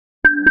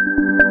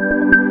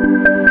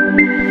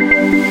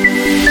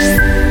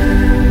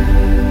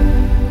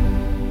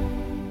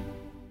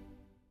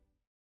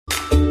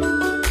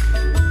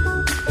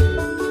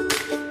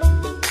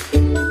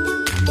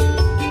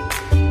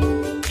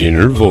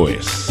Inner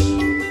Voice,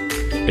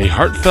 a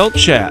heartfelt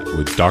chat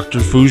with Dr.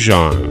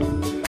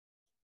 Foojan.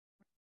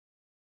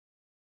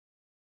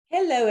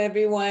 Hello,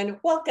 everyone.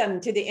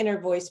 Welcome to the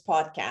Inner Voice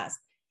podcast.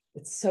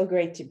 It's so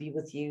great to be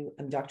with you.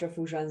 I'm Dr.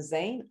 Foojan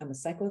Zeine. I'm a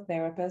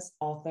psychotherapist,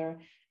 author,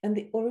 and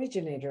the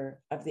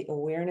originator of the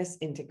awareness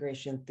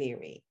integration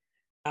theory.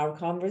 Our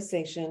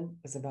conversation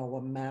is about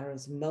what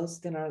matters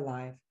most in our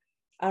life,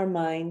 our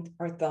mind,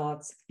 our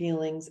thoughts,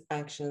 feelings,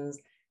 actions,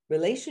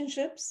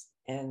 relationships,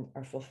 and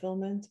our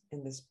fulfillment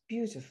in this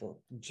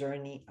beautiful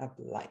journey of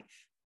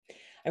life.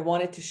 I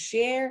wanted to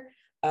share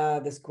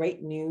this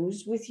great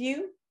news with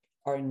you.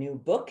 Our new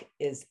book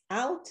is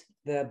out.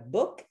 The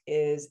book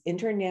is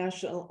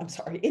Intentional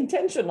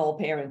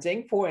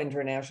Parenting for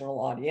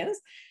International Audience.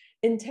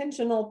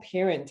 Intentional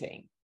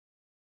Parenting,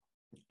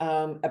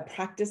 a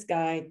practice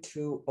guide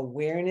to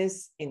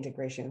awareness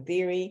integration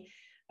theory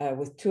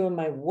with two of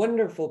my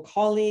wonderful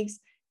colleagues,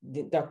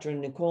 Dr.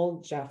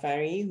 Nicole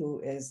Jafari,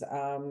 who is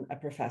a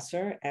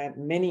professor at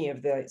many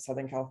of the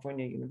Southern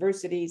California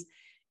universities,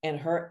 and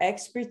her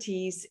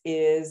expertise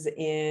is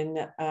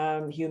in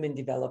human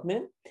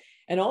development.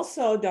 And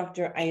also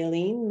Dr.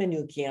 Eileen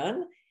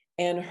Manukian,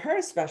 and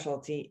her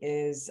specialty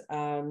is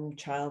early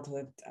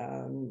childhood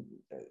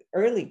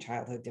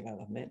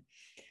development.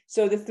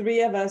 So the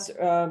three of us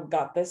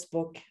got this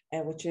book,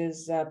 which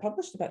is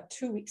published about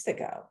 2 weeks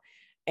ago.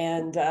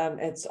 And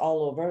it's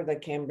all over the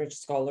Cambridge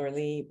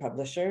Scholarly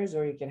Publishers,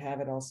 or you can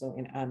have it also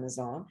in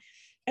Amazon.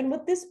 And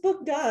what this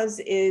book does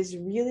is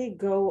really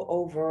go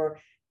over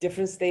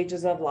different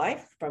stages of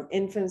life, from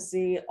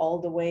infancy all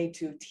the way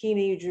to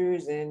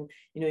teenagers and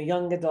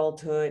young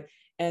adulthood,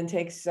 and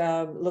takes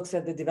looks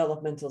at the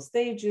developmental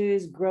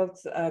stages,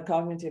 growth,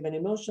 cognitive and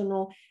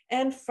emotional,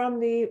 and from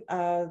the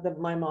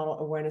My Model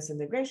awareness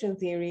integration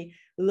theory,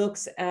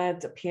 looks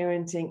at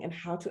parenting and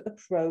how to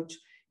approach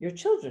your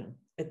children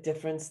at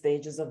different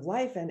stages of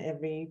life and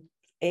every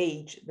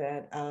age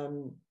that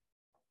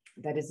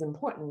that is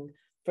important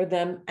for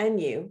them and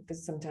you,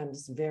 because sometimes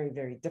it's very,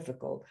 very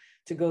difficult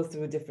to go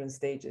through different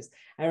stages.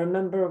 I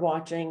remember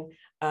watching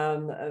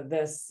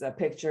this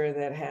picture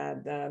that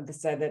had that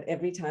said that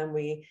every time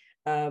we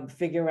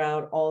figure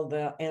out all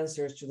the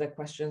answers to the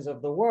questions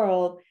of the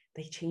world,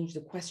 they change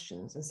the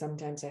questions. And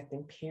sometimes I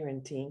think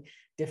parenting,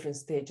 different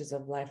stages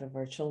of life of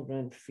our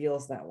children,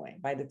 feels that way.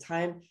 By the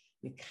time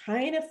you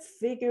kind of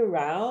figure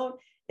out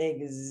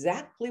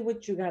exactly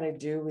what you got to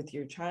do with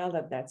your child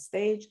at that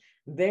stage,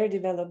 their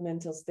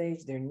developmental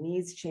stage, their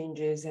needs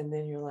changes, and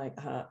then you're like,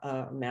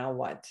 now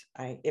what?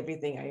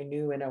 Everything I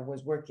knew and I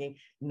was working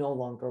no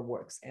longer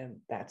works, and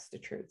that's the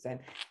truth.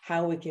 And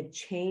how we can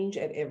change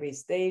at every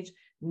stage,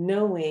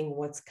 knowing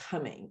what's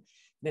coming,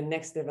 the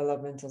next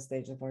developmental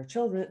stage of our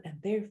children,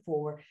 and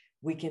therefore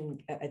we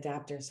can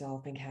adapt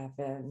ourselves and have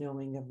a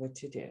knowing of what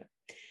to do.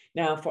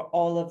 Now, for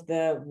all of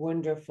the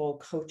wonderful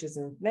coaches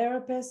and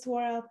therapists who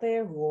are out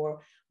there who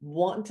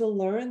want to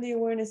learn the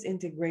awareness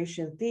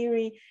integration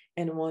theory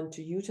and want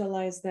to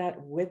utilize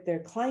that with their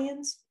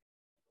clients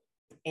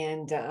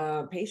and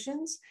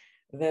patients,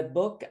 the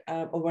book,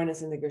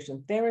 Awareness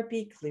Integration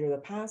Therapy, Clear the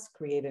Past,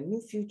 Create a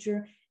New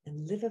Future,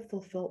 and Live a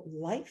Fulfilled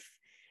Life,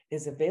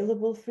 is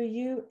available for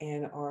you.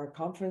 And our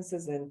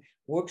conferences and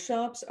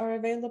workshops are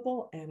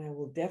available. And I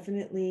will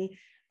definitely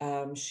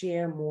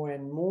share more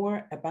and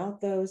more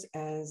about those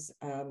as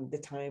the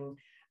time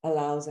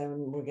allows,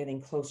 and we're getting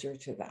closer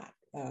to that,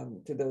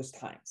 to those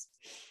times.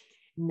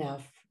 Now,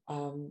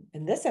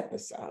 in this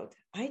episode,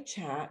 I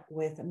chat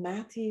with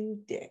Matthew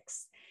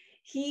Dicks.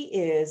 He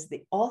is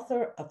the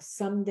author of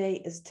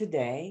Someday is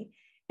Today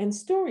and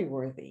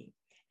Storyworthy,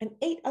 and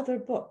 8 other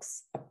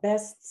books, a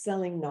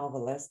best-selling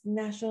novelist,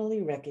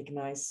 nationally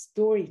recognized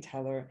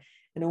storyteller,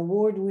 an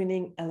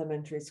award-winning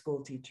elementary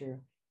school teacher.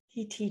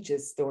 He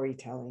teaches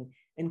storytelling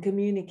and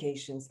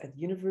communications at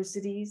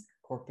universities,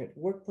 corporate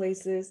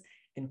workplaces,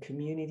 and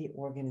community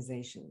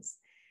organizations.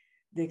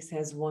 Dicks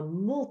has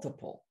won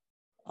multiple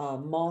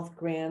Moth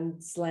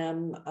Grand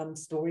Slam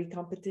story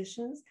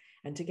competitions,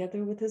 and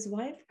together with his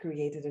wife,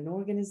 created an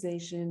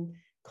organization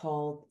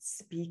called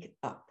Speak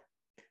Up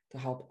to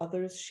help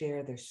others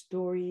share their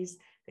stories.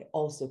 They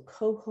also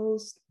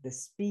co-host the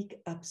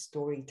Speak Up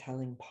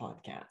Storytelling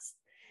podcast.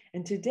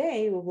 And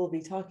today we will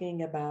be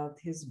talking about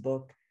his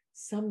book,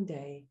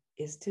 Someday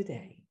is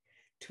Today,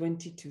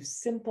 22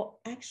 Simple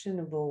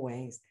Actionable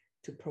Ways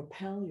to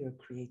Propel Your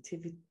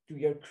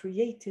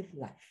Creative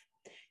Life.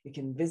 You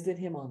can visit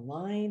him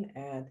online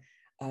at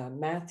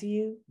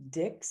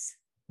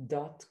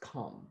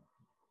matthewdicks.com.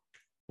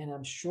 And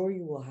I'm sure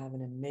you will have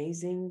an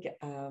amazing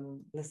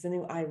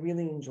listening. I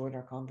really enjoyed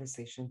our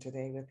conversation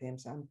today with him,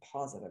 so I'm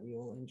positive you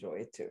will enjoy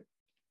it too.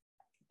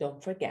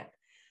 Don't forget,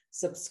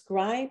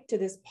 subscribe to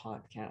this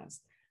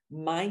podcast,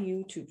 my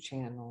YouTube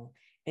channel,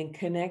 and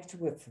connect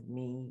with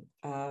me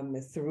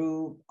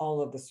through all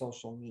of the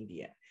social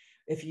media.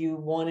 If you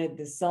wanted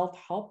the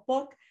self-help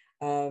book,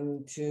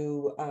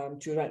 to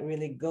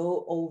really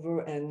go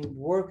over and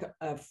work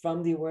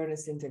from the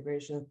awareness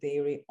integration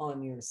theory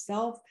on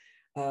yourself,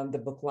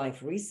 the book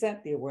Life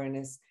Reset, the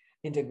awareness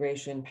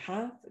integration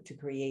path to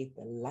create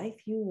the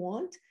life you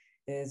want,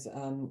 is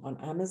on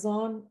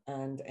Amazon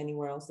and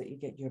anywhere else that you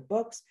get your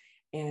books.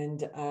 And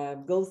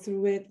go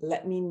through it.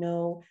 Let me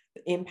know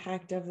the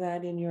impact of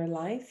that in your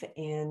life,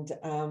 and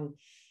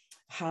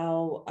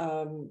how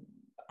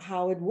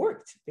it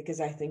worked, because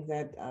I think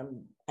that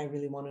I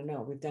really want to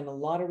know. We've done a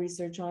lot of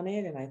research on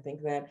it, and I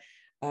think that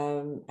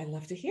I'd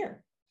love to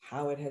hear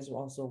how it has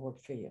also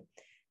worked for you.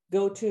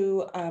 Go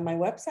to my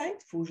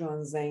website,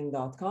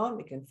 foujonzane.com.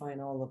 You can find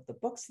all of the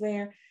books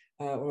there,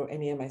 or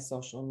any of my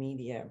social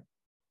media.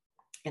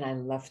 And I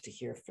love to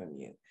hear from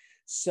you.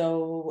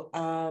 So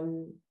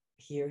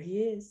here he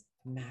is,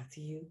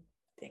 Matthew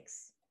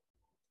Dix.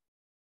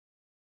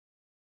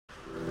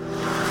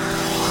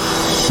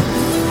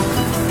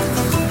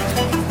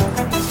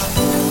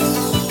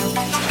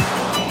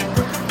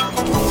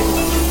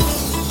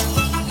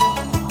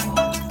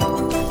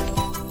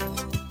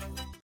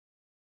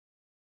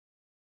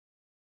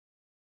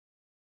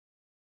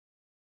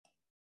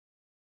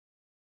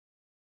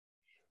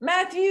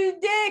 Matthew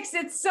Dix,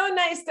 it's so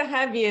nice to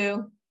have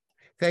you.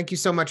 Thank you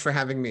so much for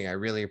having me. I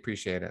really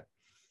appreciate it.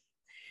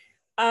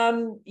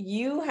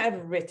 You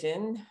have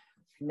written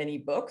many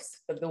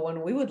books, but the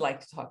one we would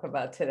like to talk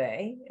about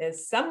today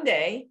is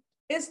Someday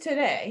is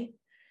Today,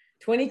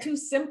 22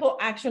 Simple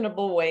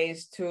Actionable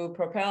Ways to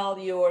Propel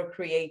Your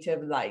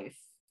Creative Life.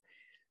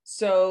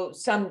 So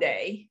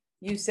someday,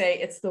 you say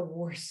it's the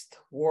worst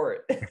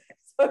word.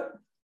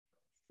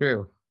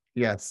 True.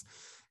 Yes.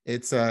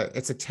 It's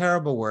a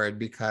terrible word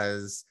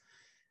because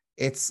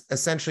it's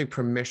essentially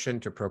permission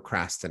to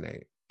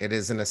procrastinate. It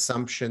is an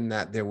assumption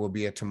that there will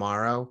be a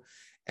tomorrow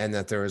and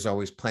that there is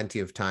always plenty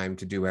of time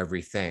to do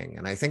everything.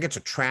 And I think it's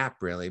a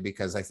trap, really,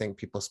 because I think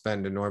people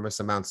spend enormous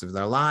amounts of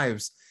their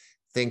lives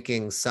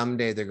thinking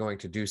someday they're going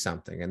to do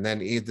something. And then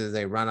either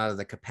they run out of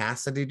the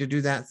capacity to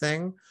do that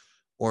thing,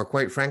 or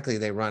quite frankly,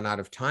 they run out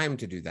of time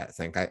to do that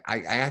thing.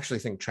 I actually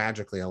think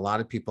tragically, a lot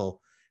of people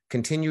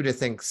continue to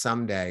think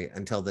someday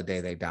until the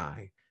day they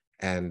die.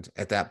 And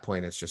at that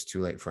point, it's just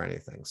too late for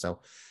anything.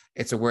 So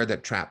it's a word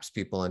that traps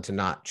people into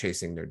not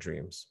chasing their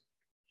dreams.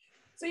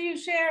 So you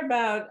share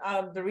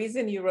about the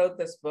reason you wrote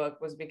this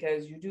book was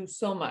because you do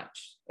so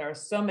much. There are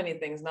so many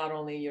things, not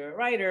only you're a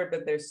writer,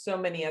 but there's so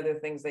many other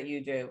things that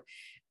you do.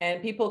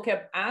 And people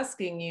kept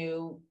asking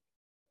you,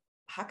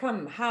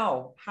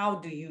 how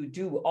do you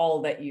do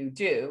all that you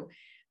do?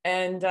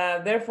 And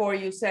therefore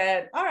you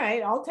said, all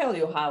right, I'll tell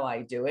you how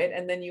I do it.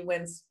 And then you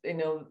went,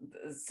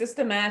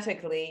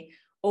 systematically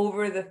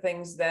over the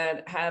things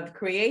that have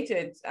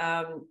created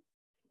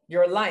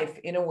your life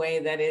in a way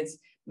that is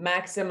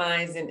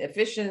maximizing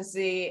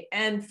efficiency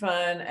and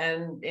fun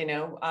and,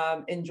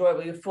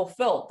 enjoyable. You're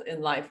fulfilled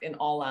in life in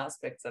all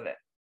aspects of it.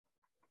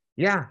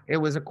 Yeah, it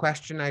was a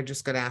question I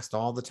just got asked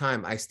all the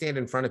time. I stand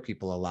in front of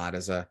people a lot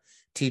as a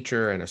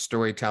teacher and a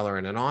storyteller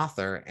and an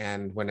author.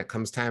 And when it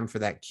comes time for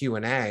that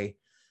Q&A,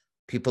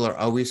 people are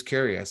always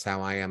curious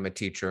how I am a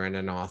teacher and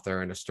an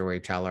author and a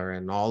storyteller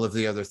and all of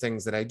the other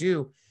things that I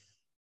do.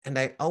 And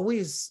I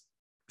always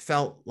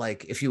felt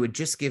like if you would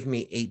just give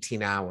me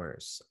 18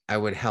 hours, I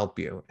would help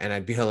you and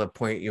I'd be able to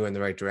point you in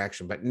the right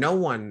direction. But no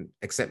one,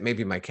 except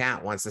maybe my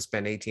cat, wants to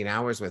spend 18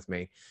 hours with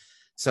me.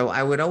 So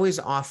I would always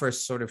offer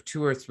sort of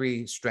 2 or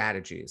 3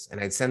 strategies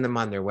and I'd send them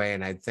on their way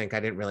and I'd think I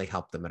didn't really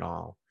help them at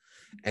all.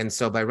 And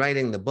so by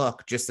writing the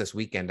book, just this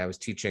weekend, I was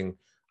teaching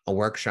a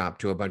workshop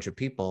to a bunch of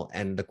people.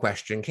 And the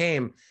question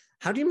came,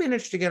 how do you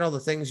manage to get all the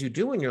things you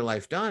do in your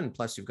life done?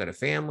 Plus you've got a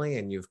family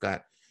and you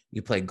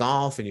play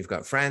golf and you've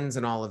got friends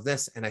and all of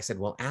this. And I said,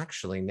 well,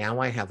 actually, now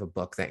I have a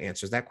book that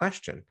answers that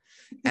question.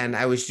 And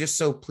I was just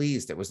so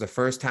pleased. It was the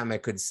first time I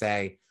could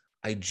say,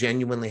 I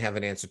genuinely have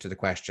an answer to the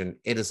question.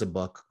 It is a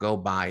book. Go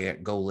buy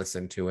it. Go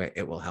listen to it.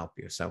 It will help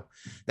you. So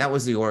that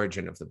was the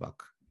origin of the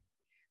book.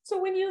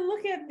 So when you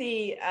look at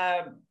the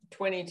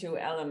 22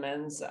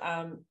 elements,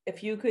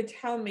 if you could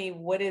tell me,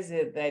 what is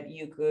it that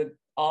you could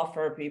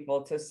offer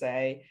people to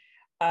say,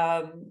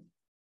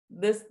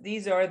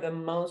 these are the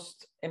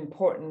most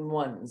important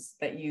ones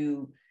that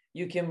you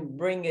can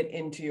bring it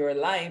into your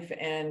life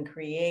and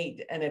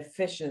create an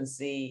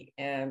efficiency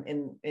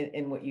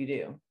in what you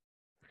do?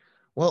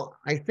 Well,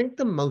 I think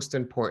the most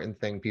important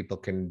thing people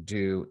can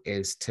do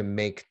is to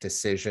make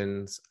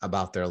decisions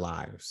about their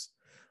lives.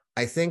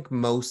 I think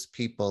most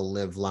people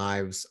live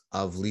lives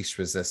of least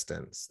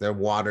resistance. They're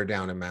water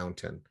down a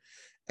mountain.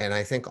 And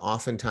I think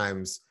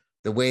oftentimes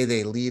the way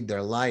they lead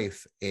their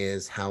life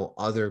is how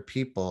other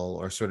people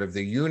or sort of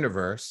the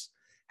universe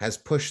has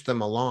pushed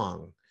them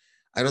along.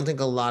 I don't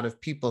think a lot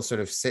of people sort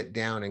of sit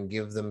down and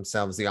give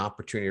themselves the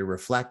opportunity to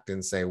reflect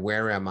and say,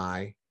 where am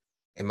I?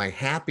 Am I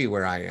happy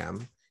where I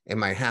am?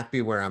 Am I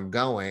happy where I'm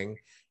going?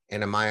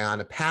 And am I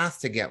on a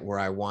path to get where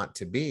I want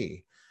to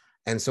be?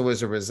 And so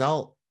as a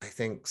result, I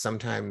think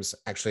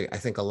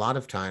a lot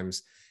of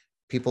times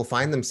people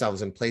find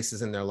themselves in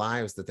places in their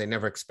lives that they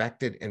never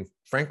expected and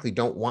frankly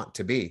don't want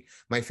to be.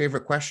 My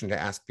favorite question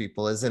to ask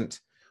people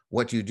isn't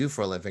what do you do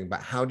for a living,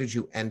 but how did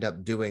you end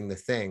up doing the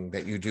thing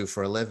that you do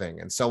for a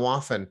living? And so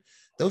often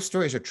those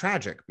stories are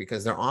tragic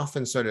because they're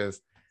often sort of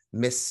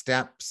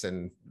missteps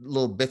and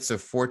little bits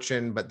of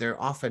fortune, but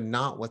they're often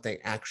not what they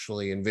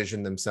actually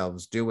envision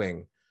themselves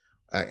doing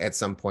at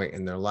some point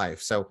in their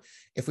life. So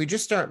if we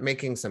just start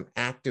making some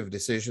active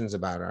decisions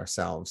about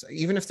ourselves,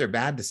 even if they're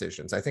bad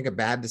decisions, I think a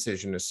bad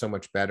decision is so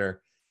much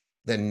better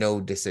than no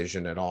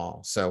decision at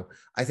all. So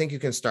I think you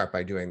can start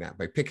by doing that,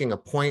 by picking a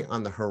point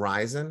on the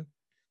horizon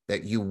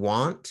that you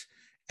want,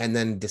 and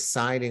then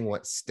deciding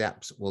what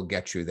steps will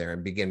get you there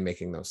and begin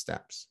making those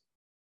steps.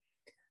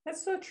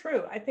 That's so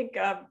true. I think,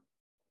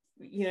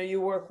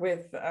 you work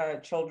with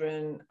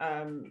children.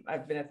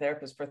 I've been a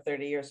therapist for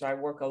 30 years, so I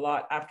work a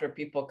lot after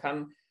people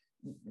come.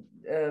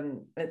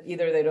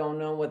 Either they don't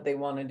know what they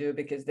want to do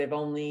because they've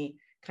only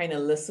kind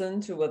of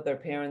listened to what their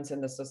parents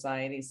in the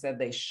society said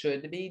they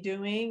should be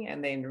doing,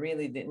 and they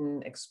really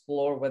didn't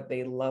explore what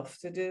they love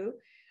to do.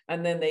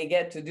 And then they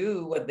get to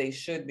do what they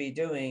should be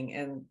doing,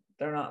 and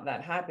they're not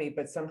that happy,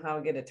 but somehow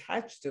get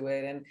attached to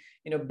it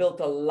and, built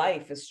a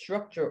life, a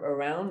structure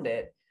around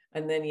it,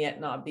 and then yet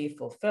not be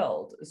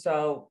fulfilled.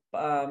 So,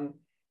 and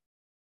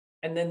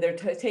then they're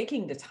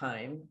taking the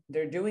time,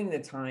 they're doing the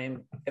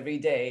time every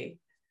day.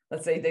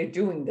 Let's say they're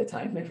doing the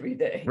time every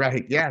day.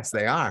 Right. Yes,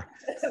 they are.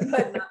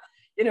 but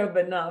not,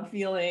 but not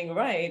feeling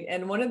right.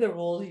 And one of the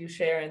rules you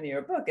share in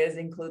your book is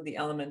include the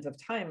element of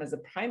time as a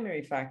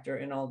primary factor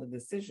in all the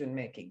decision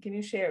making. Can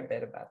you share a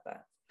bit about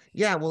that?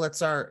 Yeah, well, it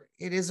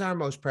is our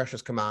most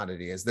precious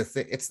commodity. It's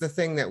the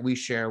thing that we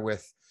share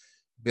with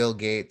Bill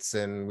Gates,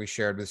 and we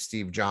shared with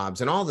Steve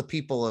Jobs and all the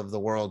people of the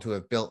world who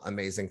have built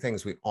amazing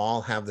things. We all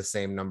have the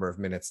same number of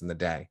minutes in the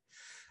day.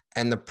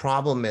 And the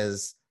problem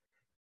is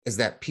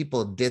that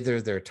people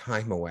dither their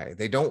time away.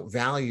 They don't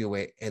value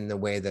it in the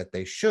way that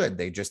they should.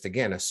 They just,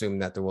 again, assume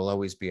that there will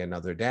always be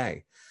another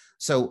day.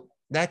 So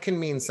that can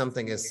mean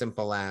something as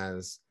simple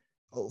as,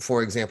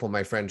 for example,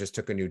 my friend just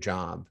took a new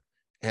job,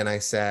 and I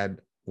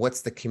said,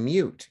 "What's the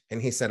commute?"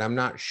 And he said, "I'm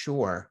not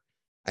sure.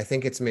 I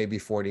think it's maybe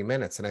 40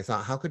 minutes. And I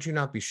thought, how could you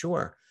not be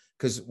sure?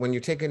 Because when you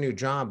take a new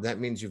job, that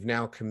means you've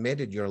now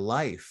committed your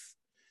life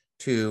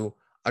to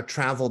a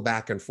travel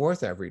back and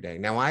forth every day.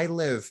 Now, I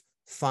live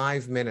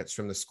 5 minutes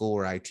from the school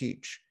where I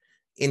teach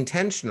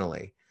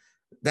intentionally.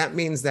 That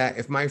means that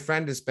if my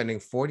friend is spending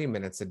 40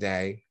 minutes a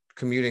day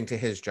commuting to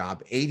his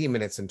job, 80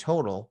 minutes in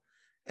total,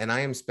 and I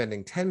am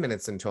spending 10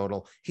 minutes in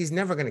total, he's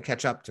never going to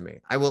catch up to me.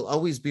 I will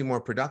always be more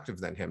productive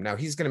than him. Now,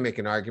 he's going to make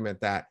an argument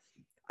that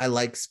I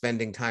like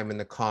spending time in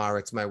the car.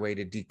 It's my way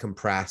to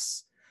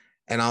decompress.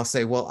 And I'll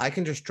say, well, I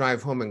can just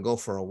drive home and go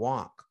for a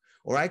walk.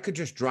 Or I could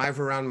just drive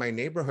around my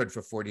neighborhood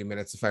for 40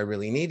 minutes if I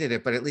really needed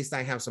it, but at least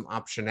I have some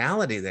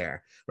optionality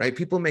there, right?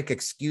 People make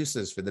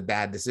excuses for the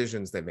bad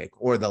decisions they make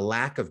or the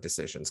lack of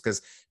decisions,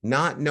 because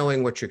not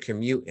knowing what your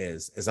commute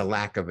is a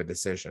lack of a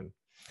decision.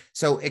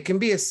 So it can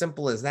be as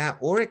simple as that,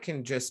 or it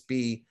can just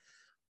be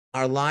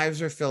our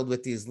lives are filled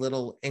with these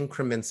little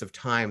increments of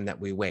time that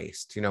we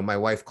waste. My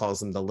wife calls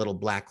them the little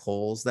black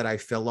holes that I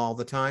fill all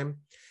the time.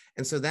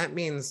 And so that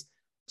means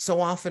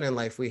so often in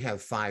life, we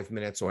have 5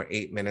 minutes or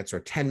 8 minutes or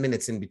 10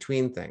 minutes in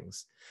between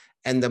things.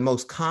 And the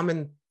most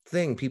common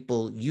thing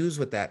people use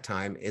with that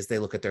time is they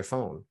look at their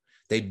phone.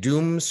 They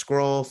doom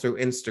scroll through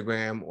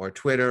Instagram or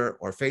Twitter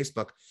or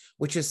Facebook,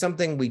 which is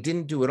something we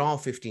didn't do at all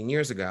 15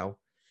 years ago.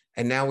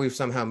 And now we've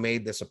somehow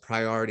made this a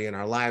priority in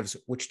our lives,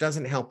 which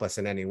doesn't help us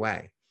in any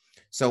way.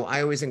 So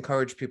I always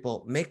encourage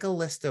people, make a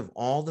list of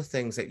all the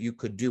things that you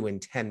could do in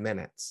 10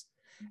 minutes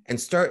and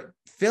start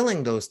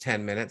filling those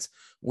 10 minutes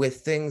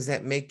with things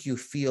that make you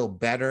feel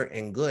better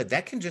and good.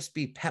 That can just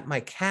be pet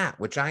my cat,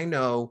 which I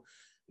know,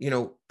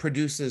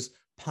 produces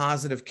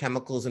positive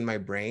chemicals in my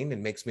brain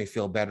and makes me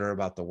feel better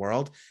about the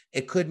world.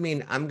 It could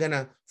mean I'm going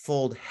to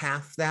fold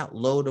half that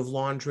load of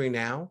laundry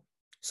now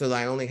so that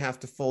I only have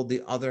to fold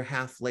the other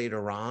half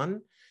later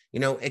on.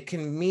 It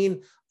can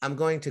mean I'm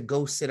going to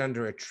go sit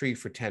under a tree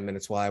for 10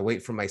 minutes while I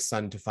wait for my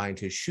son to find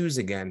his shoes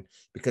again,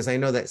 because I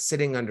know that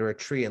sitting under a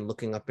tree and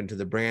looking up into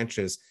the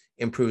branches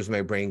improves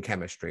my brain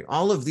chemistry.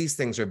 All of these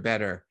things are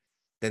better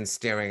than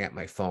staring at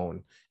my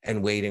phone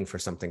and waiting for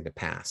something to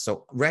pass.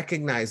 So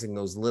recognizing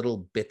those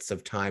little bits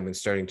of time and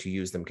starting to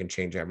use them can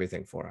change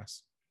everything for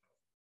us.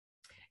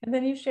 And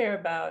then you share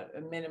about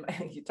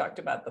you talked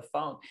about the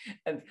phone.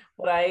 And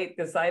what I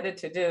decided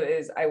to do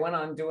is I went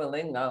on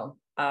Duolingo.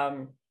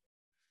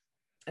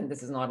 And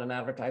this is not an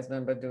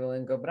advertisement, but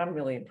Duolingo, but I'm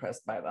really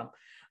impressed by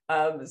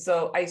them.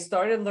 So I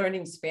started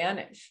learning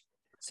Spanish.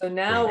 So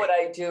now what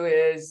I do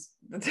is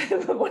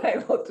when I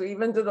go to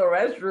even to the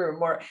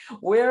restroom or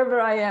wherever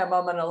I am,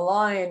 I'm on a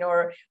line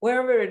or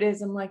wherever it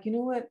is, I'm like, you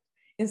know what?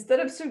 Instead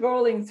of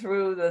scrolling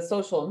through the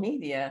social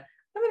media,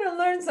 I'm going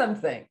to learn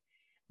something.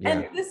 Yeah.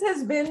 And this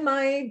has been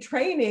my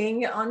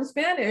training on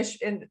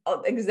Spanish in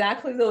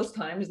exactly those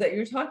times that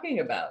you're talking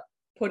about,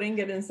 putting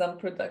it in some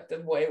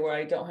productive way where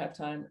I don't have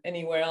time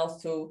anywhere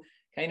else to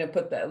kind of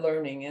put that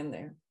learning in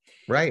there.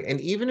 Right.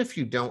 And even if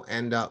you don't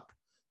end up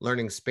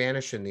learning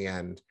Spanish in the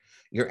end,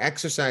 you're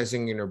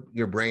exercising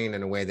your brain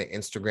in a way that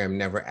Instagram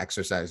never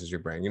exercises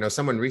your brain.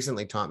 Someone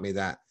recently taught me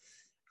that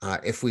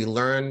If we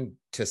learn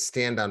to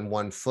stand on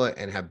one foot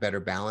and have better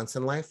balance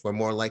in life, we're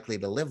more likely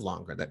to live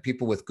longer. That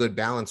people with good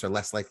balance are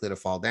less likely to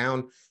fall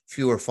down.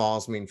 Fewer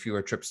falls mean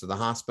fewer trips to the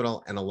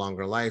hospital and a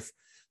longer life.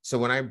 So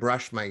when I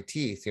brush my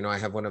teeth, I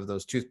have one of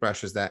those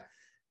toothbrushes that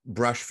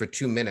brush for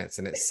 2 minutes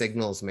and it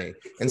signals me.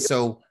 And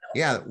so,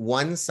 yeah,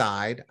 one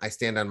side, I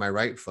stand on my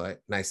right foot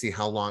and I see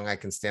how long I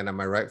can stand on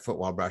my right foot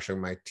while brushing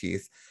my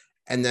teeth.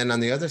 And then on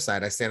the other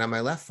side, I stand on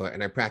my left foot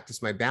and I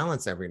practice my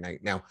balance every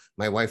night. Now,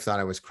 my wife thought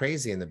I was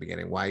crazy in the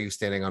beginning. Why are you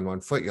standing on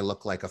one foot? You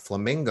look like a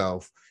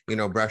flamingo,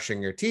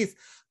 brushing your teeth.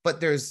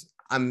 But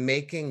I'm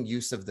making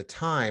use of the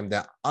time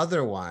that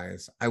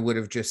otherwise I would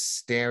have just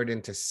stared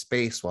into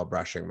space while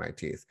brushing my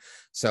teeth.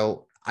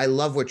 So I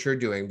love what you're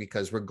doing,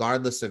 because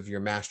regardless of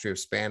your mastery of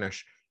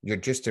Spanish, you're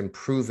just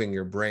improving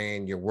your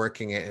brain. You're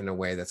working it in a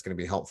way that's going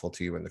to be helpful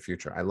to you in the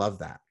future. I love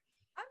that.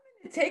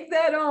 Take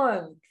that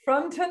on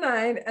from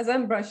tonight as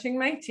I'm brushing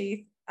my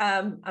teeth.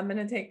 I'm going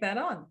to take that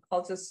on.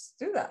 I'll just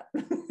do that.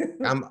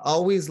 I'm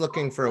always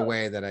looking for a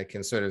way that I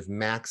can sort of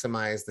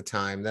maximize the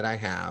time that I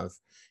have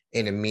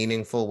in a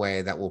meaningful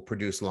way that will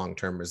produce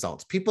long-term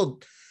results.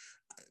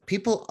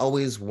 People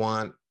always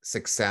want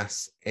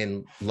success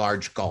in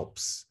large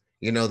gulps.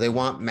 They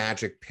want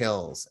magic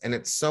pills. And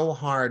it's so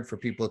hard for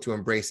people to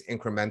embrace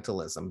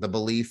incrementalism, the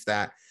belief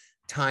that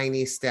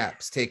tiny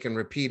steps taken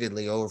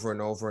repeatedly over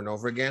and over and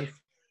over again,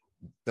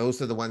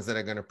 those are the ones that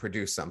are going to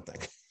produce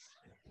something.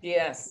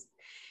 Yes.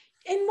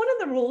 In one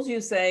of the rules, you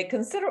say,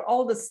 consider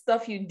all the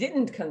stuff you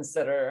didn't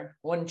consider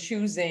when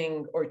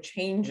choosing or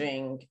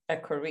changing a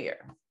career.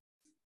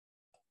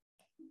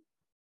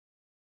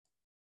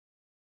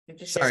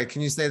 Sorry,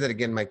 can you say that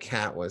again? My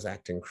cat was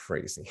acting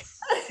crazy.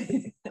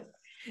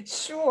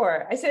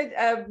 Sure. I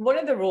said one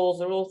of the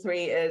rules, rule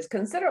 3, is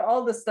consider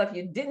all the stuff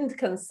you didn't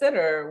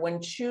consider when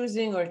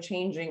choosing or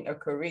changing a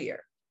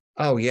career.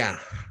 Oh, yeah,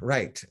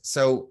 right.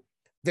 So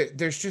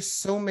there's just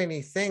so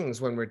many things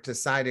when we're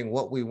deciding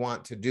what we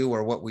want to do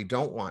or what we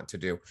don't want to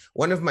do.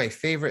 One of my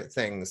favorite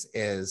things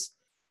is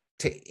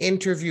to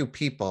interview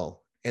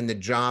people in the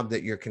job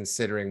that you're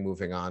considering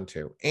moving on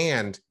to.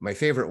 And my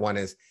favorite one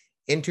is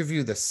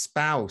interview the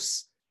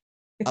spouse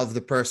of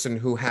the person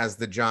who has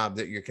the job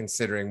that you're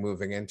considering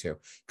moving into.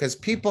 Because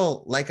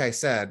people, like I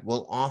said,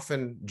 will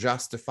often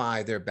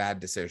justify their bad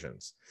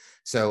decisions.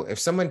 So if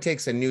someone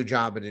takes a new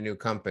job at a new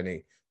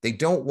company, they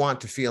don't want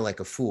to feel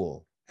like a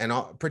fool. And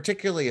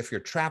particularly if you're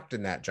trapped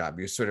in that job,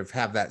 you sort of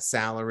have that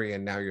salary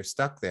and now you're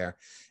stuck there.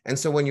 And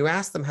so when you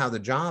ask them how the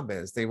job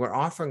is, they were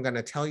often going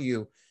to tell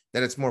you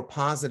that it's more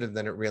positive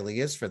than it really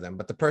is for them.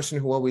 But the person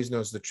who always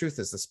knows the truth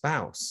is the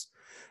spouse.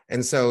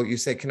 And so you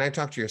say, can I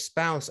talk to your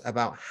spouse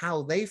about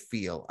how they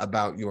feel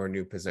about your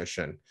new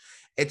position?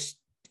 It's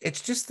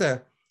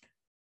the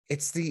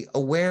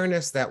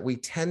awareness that we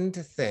tend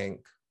to think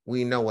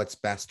we know what's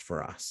best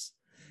for us.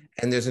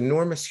 And there's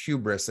enormous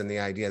hubris in the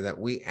idea that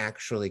we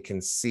actually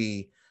can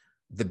see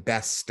the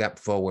best step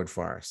forward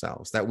for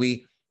ourselves, that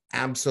we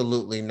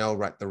absolutely know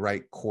what the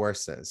right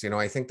course is.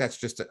 I think that's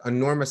just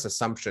enormous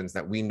assumptions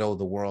that we know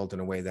the world in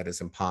a way that is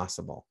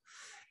impossible.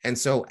 And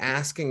so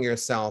asking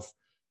yourself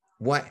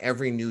what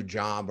every new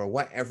job or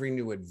what every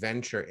new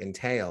adventure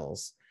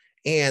entails,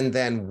 and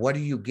then what are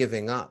you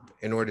giving up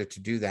in order to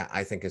do that,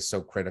 I think is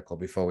so critical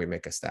before we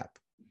make a step.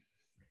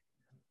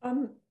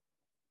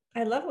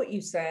 I love what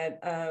you said.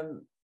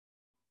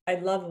 I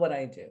love what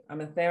I do.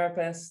 I'm a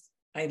therapist.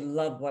 I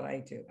love what I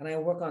do, and I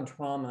work on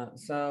trauma.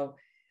 So,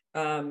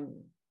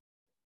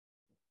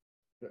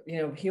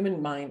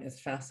 human mind is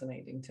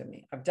fascinating to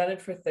me. I've done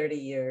it for 30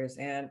 years,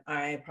 and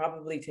I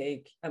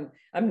probably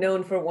I'm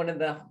known for one of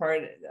the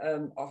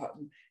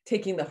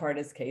taking the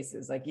hardest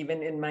cases, like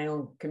even in my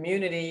own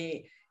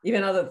community,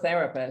 even other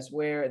therapists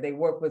where they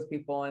work with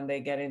people and they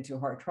get into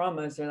hard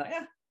traumas, they're like,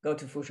 yeah, go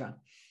to Fusha.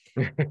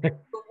 But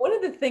one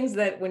of the things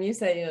that when you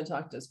say,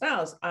 talk to a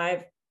spouse,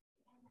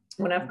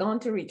 when I've gone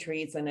to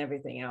retreats and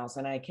everything else,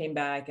 and I came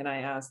back and I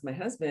asked my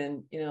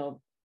husband,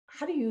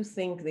 how do you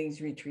think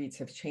these retreats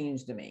have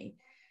changed me?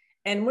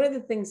 And one of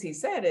the things he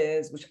said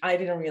is, which I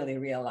didn't really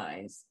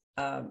realize,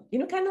 kind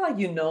of like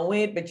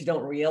it, but you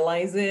don't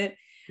realize it.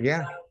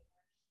 Yeah.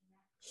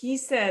 He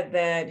said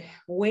that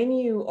when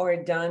you are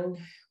done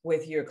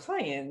with your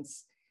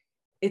clients,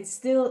 it's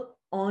still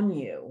on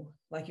you.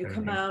 Like you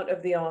come out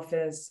of the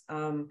office,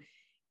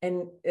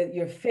 and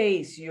your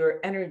face, your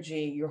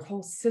energy, your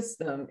whole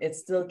system, it's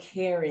still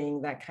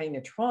carrying that kind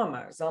of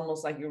trauma. It's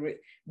almost like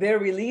they're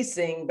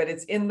releasing, but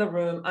it's in the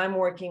room. I'm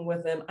working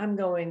with them. I'm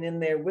going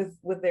in there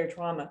with their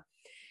trauma.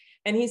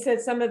 And he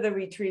said some of the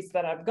retreats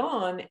that I've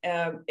gone,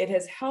 it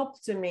has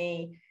helped to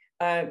me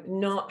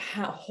not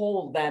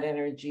hold that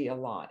energy a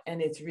lot, and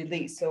it's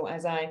released. So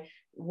as I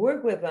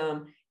work with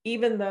them,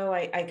 even though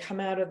I come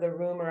out of the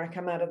room or I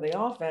come out of the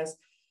office,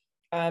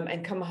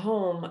 and come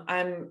home,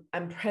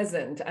 I'm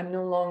present. I'm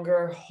no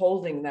longer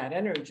holding that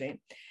energy.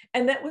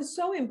 And that was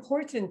so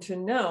important to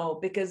know,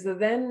 because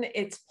then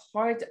it's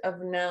part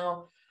of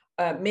now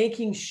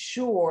making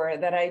sure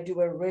that I do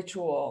a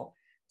ritual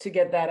to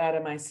get that out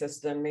of my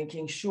system,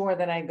 making sure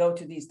that I go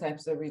to these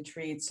types of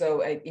retreats.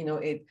 So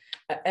it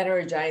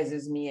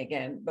energizes me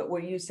again. But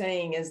what you're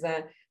saying is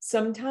that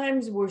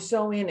sometimes we're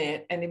so in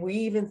it and we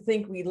even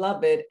think we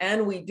love it,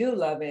 and we do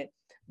love it,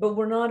 but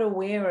we're not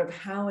aware of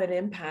how it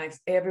impacts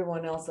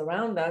everyone else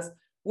around us,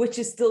 which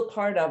is still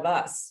part of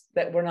us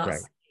that we're not Right.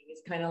 seeing.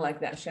 It's kind of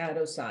like that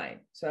shadow side.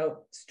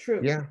 So it's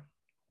true. Yeah.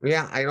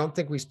 Yeah. I don't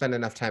think we spend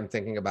enough time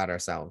thinking about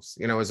ourselves.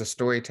 As a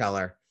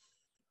storyteller,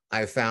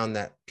 I've found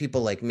that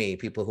people like me,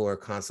 people who are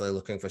constantly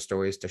looking for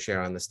stories to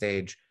share on the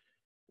stage,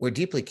 we're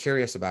deeply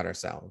curious about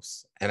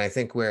ourselves. And I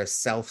think we're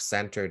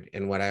self-centered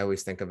in what I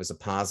always think of as a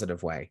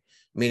positive way,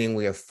 meaning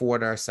we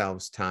afford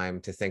ourselves time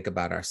to think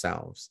about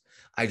ourselves.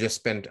 I just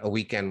spent a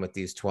weekend with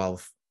these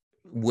 12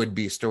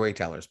 would-be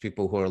storytellers,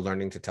 people who are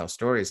learning to tell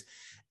stories.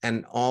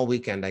 And all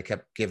weekend, I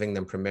kept giving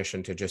them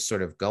permission to just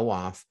sort of go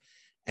off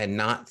and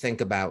not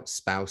think about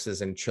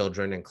spouses and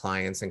children and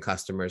clients and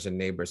customers and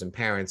neighbors and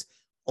parents.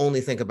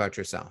 Only think about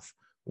yourself,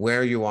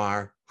 where you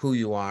are, who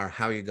you are,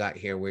 how you got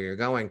here, where you're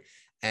going.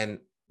 And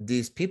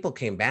these people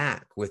came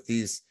back with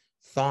these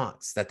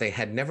thoughts that they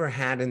had never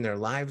had in their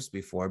lives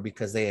before,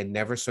 because they had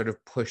never sort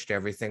of pushed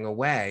everything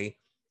away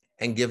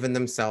and given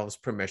themselves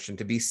permission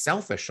to be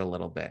selfish a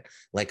little bit.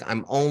 Like,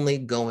 I'm only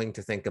going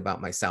to think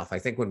about myself. I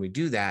think when we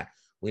do that,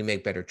 we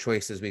make better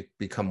choices. We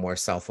become more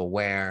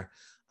self-aware.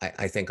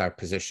 I think our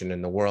position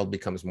in the world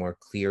becomes more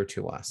clear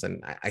to us.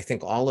 And I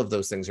think all of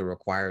those things are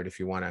required if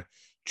you want to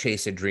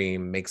chase a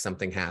dream, make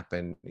something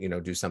happen,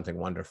 do something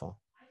wonderful.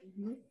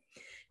 Mm-hmm.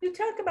 You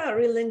talk about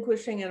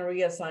relinquishing and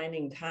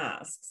reassigning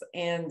tasks.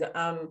 And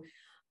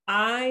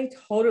I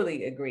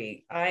totally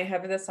agree. I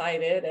have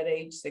decided at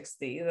age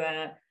 60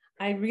 that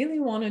I really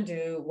want to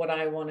do what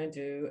I want to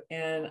do.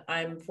 And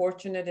I'm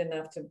fortunate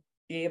enough to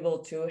be able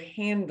to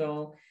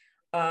handle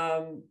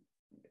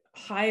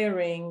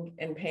hiring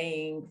and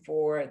paying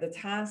for the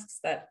tasks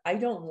that I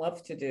don't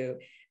love to do.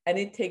 And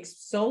it takes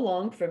so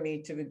long for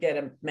me to get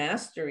a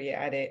mastery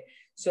at it.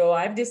 So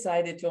I've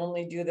decided to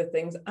only do the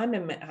things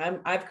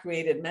I've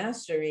created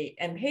mastery,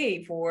 and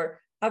pay for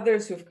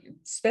others who've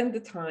spent the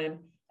time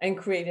and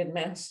created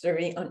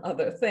mastery on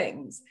other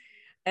things.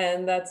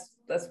 And that's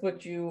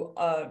what you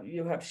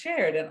have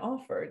shared and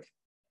offered.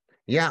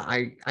 Yeah,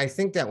 I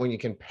think that when you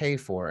can pay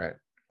for it,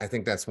 I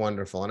think that's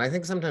wonderful. And I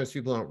think sometimes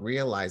people don't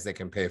realize they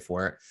can pay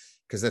for it,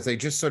 because if they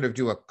just sort of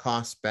do a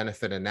cost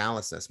benefit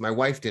analysis, my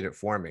wife did it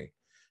for me.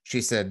 She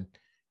said,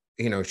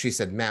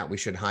 Matt, we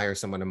should hire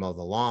someone to mow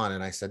the lawn.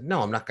 And I said,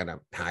 no, I'm not going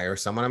to hire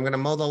someone. I'm going to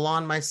mow the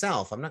lawn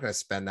myself. I'm not going to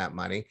spend that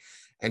money.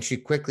 And she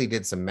quickly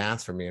did some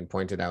math for me and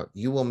pointed out,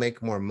 you will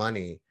make more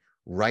money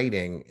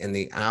writing in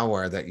the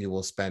hour that you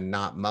will spend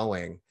not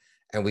mowing.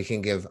 And we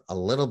can give a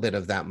little bit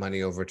of that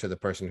money over to the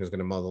person who's going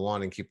to mow the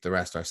lawn and keep the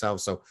rest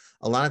ourselves. So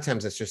a lot of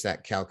times it's just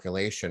that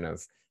calculation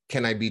of,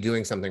 can I be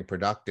doing something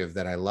productive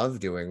that I love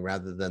doing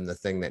rather than the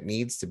thing that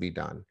needs to be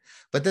done?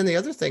 But then the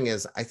other thing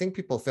is, I think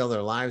people fill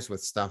their lives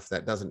with stuff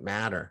that doesn't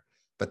matter,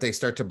 but they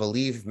start to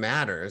believe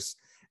matters.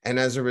 And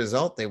as a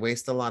result, they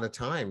waste a lot of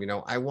time.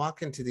 I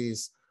walk into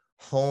these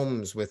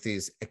homes with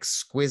these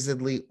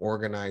exquisitely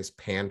organized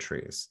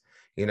pantries,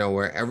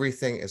 where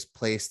everything is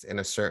placed in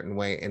a certain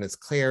way, and it's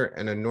clear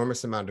an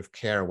enormous amount of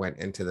care went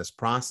into this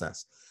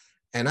process.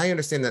 And I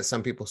understand that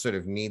some people sort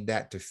of need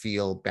that to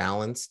feel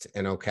balanced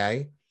and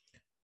okay.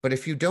 But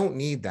if you don't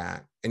need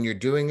that, and you're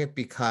doing it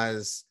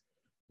because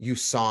you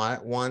saw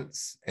it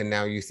once and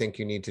now you think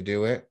you need to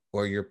do it,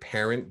 or your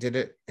parent did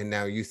it and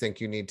now you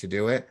think you need to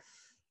do it,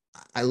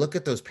 I look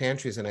at those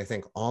pantries and I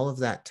think, all of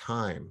that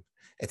time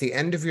at the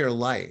end of your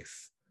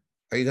life,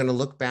 are you going to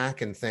look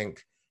back and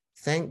think,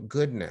 thank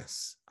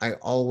goodness I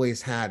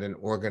always had an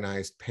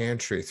organized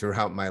pantry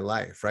throughout my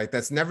life, right?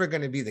 That's never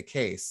going to be the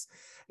case.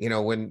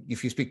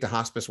 If you speak to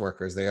hospice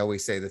workers, they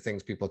always say the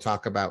things people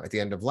talk about at the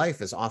end of life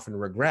is often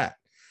regret.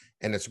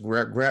 And it's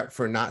regret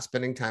for not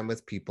spending time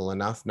with people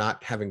enough,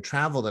 not having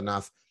traveled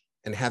enough,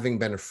 and having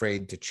been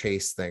afraid to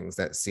chase things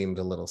that seemed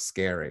a little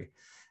scary.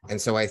 And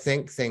so I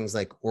think things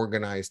like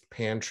organized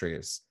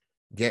pantries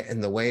get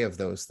in the way of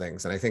those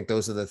things. And I think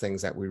those are the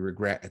things that we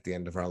regret at the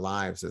end of our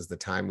lives, is the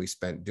time we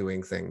spent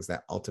doing things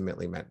that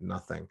ultimately meant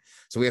nothing.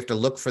 So we have to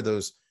look for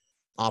those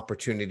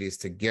opportunities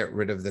to get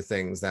rid of the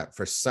things that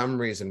for some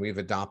reason we've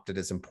adopted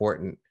as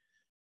important,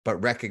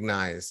 but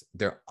recognize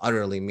they're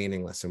utterly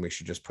meaningless and we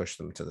should just push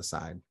them to the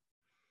side.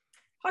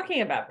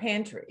 Talking about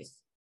pantries,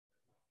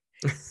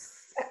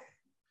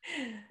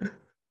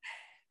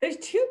 there's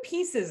two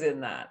pieces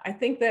in that. I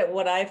think that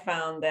what I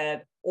found,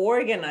 that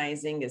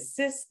organizing a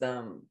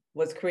system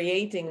was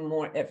creating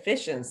more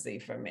efficiency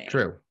for me.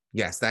 True.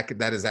 Yes, that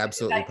is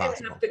absolutely possible. I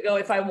didn't have to go,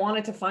 if I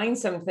wanted to find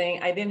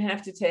something, I didn't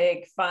have to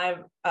take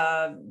 5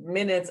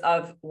 minutes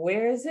of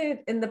where is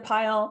it in the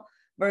pile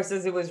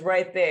versus it was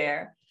right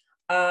there.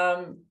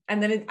 And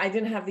then I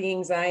didn't have the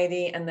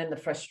anxiety and then the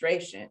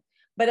frustration.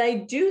 But I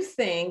do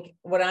think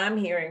what I'm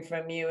hearing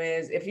from you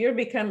is if you're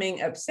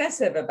becoming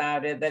obsessive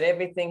about it, that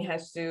everything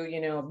has to,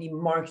 be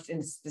marked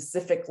in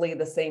specifically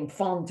the same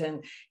font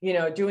and,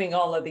 doing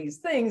all of these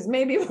things,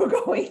 maybe we're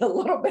going a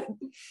little bit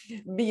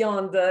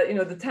beyond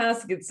the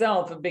task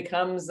itself. It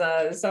becomes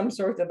some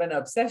sort of an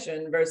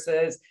obsession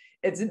versus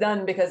it's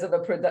done because of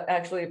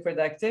actually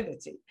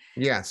productivity.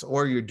 Yes,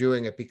 or you're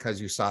doing it because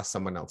you saw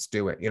someone else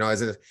do it.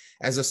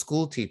 As a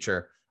school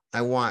teacher,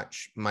 I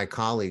watch my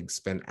colleagues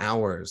spend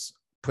hours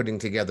putting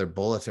together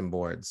bulletin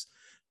boards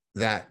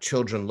that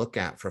children look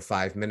at for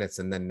 5 minutes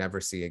and then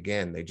never see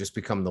again. They just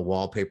become the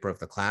wallpaper of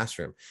the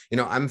classroom.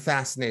 I'm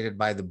fascinated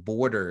by the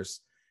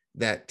borders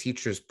that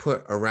teachers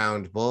put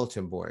around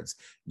bulletin boards.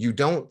 You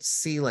don't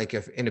see, like,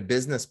 if in a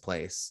business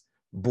place,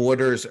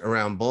 borders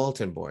around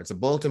bulletin boards. A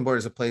bulletin board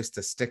is a place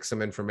to stick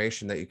some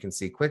information that you can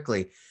see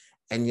quickly.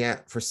 And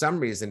yet, for some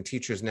reason,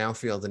 teachers now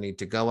feel the need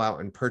to go out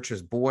and purchase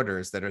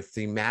borders that are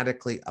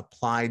thematically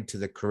applied to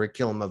the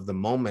curriculum of the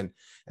moment.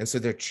 And so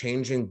they're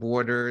changing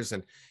borders,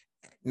 and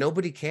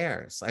nobody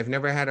cares. I've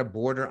never had a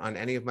border on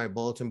any of my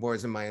bulletin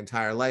boards in my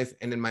entire life.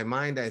 And in my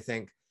mind, I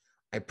think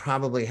I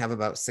probably have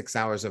about 6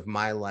 hours of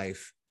my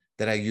life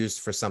that I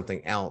used for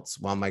something else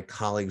while my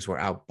colleagues were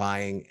out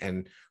buying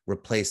and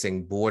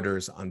replacing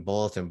borders on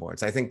bulletin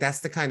boards. I think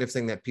that's the kind of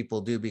thing that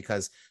people do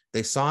because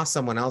they saw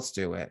someone else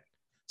do it.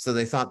 So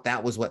they thought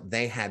that was what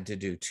they had to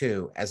do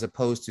too, as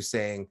opposed to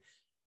saying,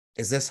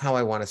 is this how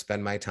I want to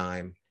spend my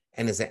time?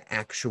 And is it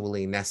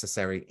actually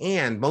necessary?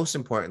 And most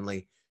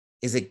importantly,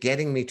 is it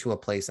getting me to a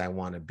place I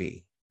want to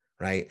be,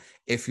 right?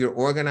 If your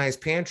organized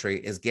pantry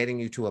is getting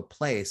you to a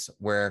place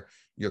where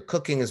your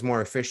cooking is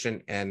more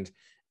efficient and,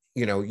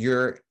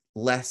 you're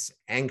less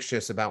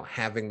anxious about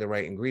having the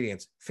right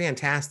ingredients,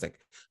 fantastic.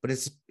 But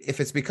if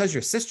it's because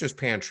your sister's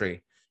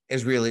pantry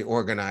is really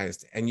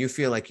organized and you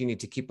feel like you need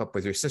to keep up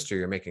with your sister,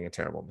 you're making a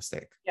terrible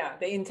mistake. Yeah,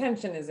 the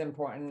intention is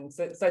important.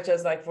 Such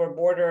as like for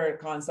border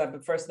concept, the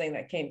first thing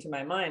that came to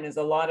my mind is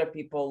a lot of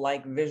people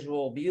like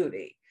visual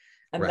beauty,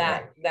 and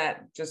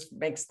that just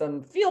makes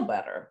them feel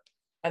better.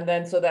 And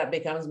then so that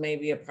becomes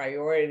maybe a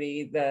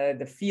priority,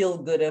 the feel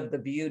good of the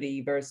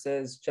beauty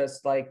versus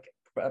just like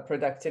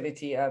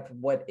productivity of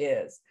what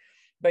is.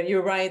 But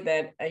you're right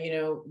that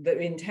the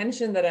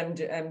intention that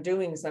I'm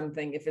doing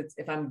something,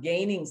 if I'm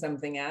gaining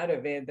something out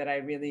of it that I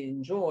really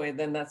enjoy,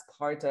 then that's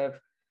part of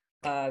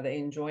the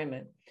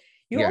enjoyment.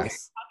 You also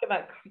talk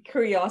about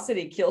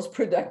curiosity kills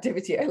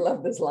productivity. I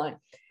love this line.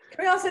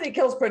 Curiosity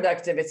kills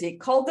productivity.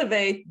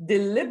 Cultivate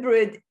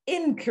deliberate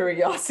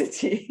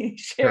incuriosity.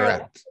 Share a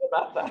bit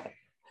about that.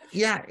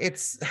 Yeah,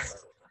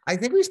 I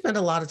think we spend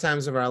a lot of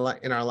times in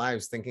our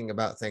lives thinking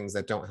about things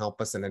that don't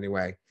help us in any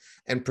way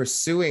and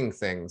pursuing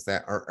things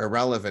that are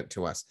irrelevant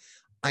to us.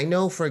 I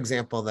know, for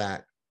example,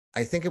 that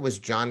I think it was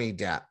Johnny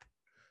Depp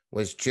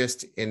was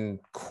just in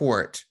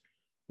court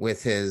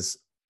with his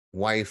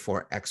wife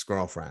or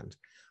ex-girlfriend.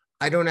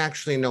 I don't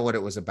actually know what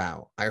it was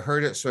about. I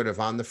heard it sort of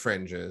on the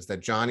fringes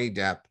that Johnny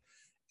Depp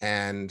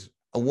and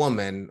a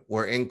woman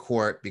were in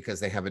court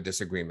because they have a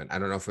disagreement. I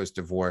don't know if it was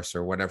divorce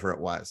or whatever it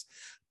was.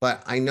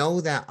 But I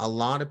know that a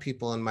lot of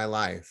people in my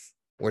life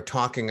were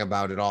talking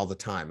about it all the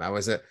time. I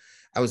was at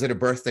a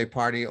birthday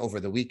party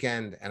over the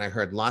weekend and I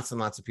heard lots and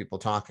lots of people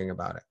talking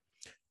about it.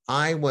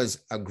 I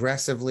was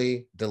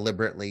aggressively,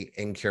 deliberately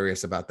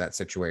incurious about that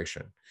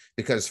situation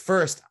because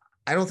first,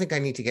 I don't think I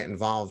need to get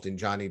involved in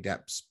Johnny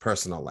Depp's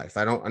personal life.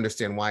 I don't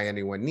understand why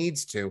anyone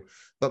needs to.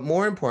 But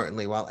more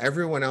importantly, while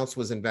everyone else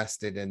was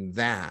invested in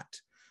that,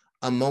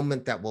 a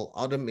moment that will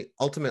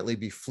ultimately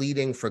be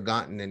fleeting,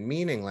 forgotten, and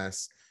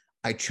meaningless,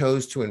 I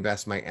chose to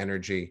invest my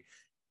energy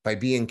by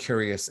being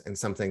curious in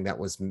something that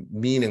was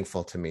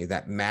meaningful to me,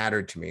 that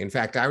mattered to me. In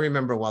fact, I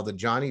remember while the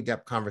Johnny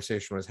Depp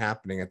conversation was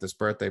happening at this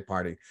birthday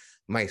party,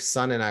 my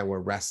son and I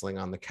were wrestling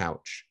on the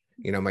couch.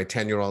 My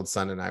 10-year-old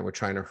son and I were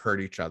trying to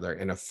hurt each other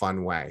in a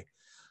fun way.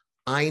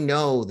 I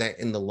know that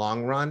in the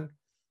long run,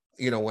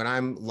 when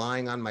I'm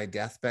lying on my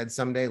deathbed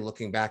someday,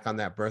 looking back on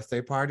that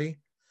birthday party,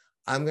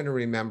 I'm going to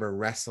remember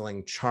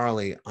wrestling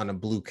Charlie on a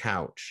blue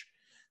couch.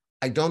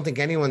 I don't think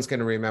anyone's going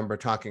to remember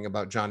talking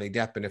about Johnny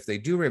Depp. And if they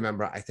do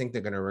remember, I think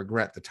they're going to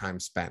regret the time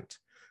spent.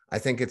 I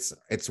think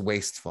it's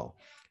wasteful.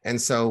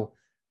 And so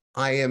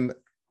I am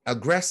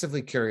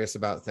aggressively curious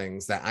about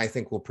things that I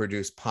think will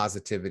produce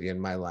positivity in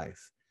my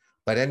life.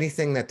 But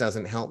anything that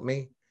doesn't help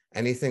me,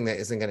 anything that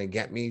isn't going to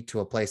get me to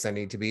a place I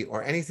need to be,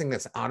 or anything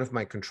that's out of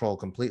my control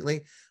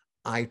completely,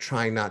 I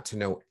try not to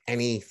know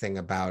anything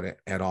about it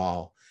at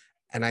all.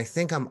 And I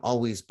think I'm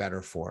always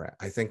better for it.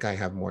 I think I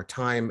have more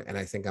time and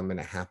I think I'm in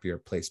a happier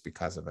place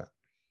because of it.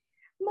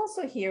 I'm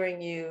also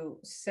hearing you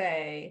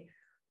say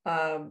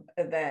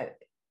that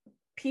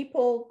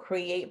people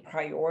create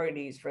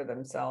priorities for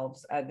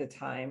themselves at the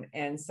time.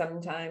 And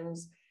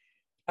sometimes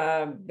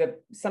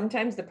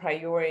the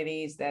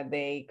priorities that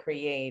they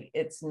create,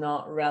 it's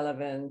not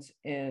relevant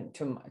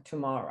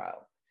tomorrow.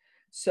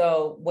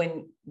 So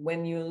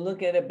when you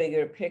look at a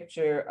bigger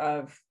picture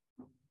of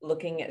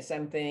looking at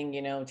something,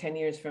 10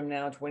 years from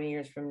now, 20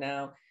 years from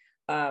now,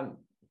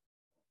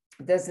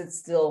 does it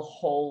still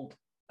hold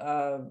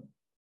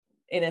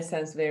in a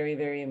sense, very,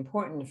 very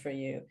important for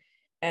you.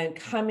 And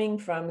coming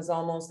from is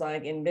almost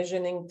like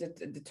envisioning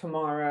the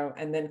tomorrow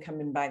and then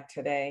coming back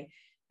today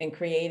and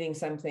creating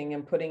something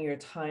and putting your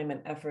time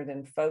and effort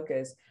and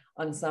focus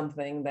on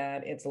something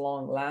that it's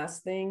long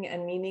lasting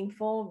and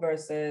meaningful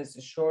versus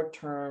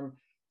short-term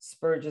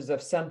spurges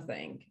of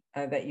something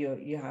that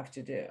you have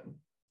to do.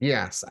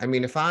 Yes. I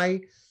mean, if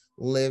I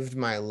lived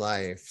my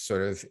life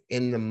sort of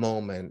in the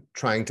moment,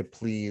 trying to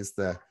please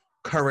the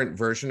current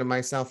version of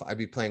myself, I'd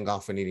be playing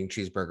golf and eating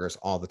cheeseburgers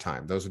all the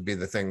time. Those would be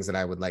the things that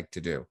I would like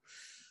to do.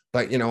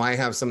 But, you know, I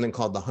have something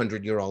called the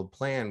 100-year-old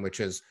plan, which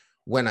is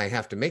when I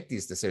have to make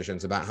these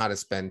decisions about how to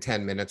spend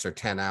 10 minutes or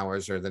 10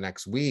 hours or the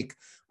next week,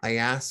 I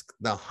ask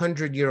the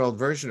 100-year-old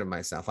version of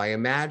myself. I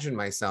imagine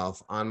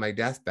myself on my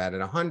deathbed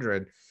at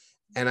 100,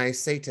 and I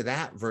say to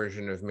that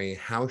version of me,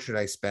 how should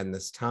I spend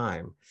this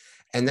time?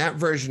 And that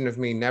version of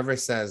me never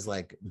says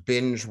like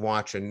binge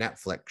watch a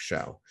Netflix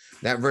show.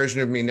 That version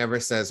of me never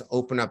says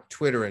open up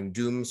Twitter and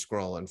doom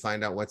scroll and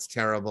find out what's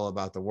terrible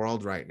about the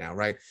world right now,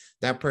 right?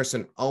 That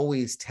person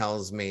always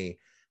tells me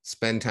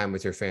spend time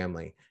with your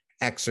family,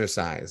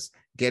 exercise,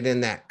 get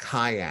in that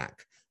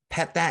kayak,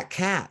 pet that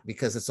cat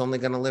because it's only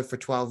going to live for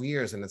 12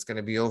 years and it's going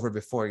to be over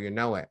before you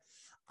know it.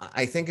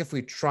 I think if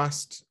we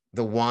trust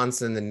the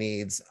wants and the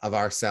needs of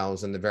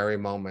ourselves in the very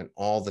moment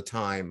all the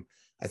time,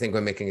 I think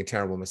we're making a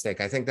terrible mistake.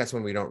 I think that's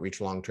when we don't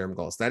reach long-term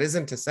goals. That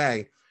isn't to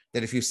say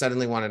that if you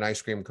suddenly want an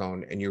ice cream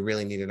cone and you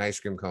really need an ice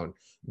cream cone,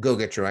 go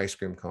get your ice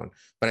cream cone.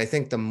 But I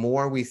think the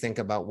more we think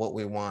about what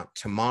we want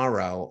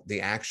tomorrow,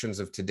 the actions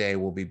of today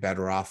will be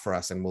better off for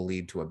us and will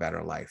lead to a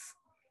better life.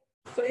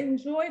 So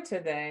enjoy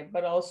today,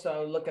 but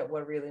also look at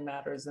what really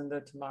matters in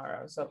the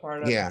tomorrow. So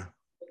part of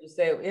what you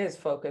say is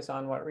focus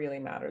on what really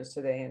matters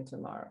today and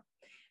tomorrow.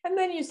 And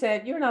then you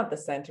said, you're not the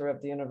center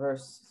of the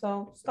universe,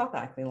 so stop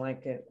acting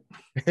like it.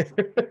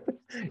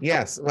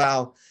 Yes.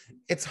 Well,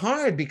 it's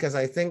hard because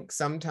I think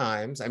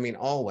sometimes, I mean,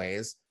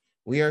 always,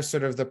 we are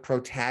sort of the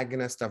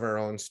protagonist of our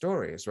own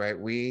stories, right?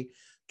 We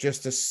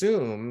just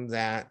assume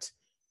that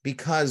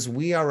because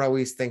we are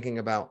always thinking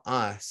about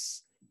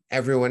us,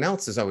 everyone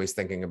else is always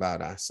thinking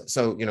about us.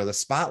 So, you know, the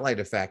spotlight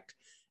effect,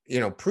 you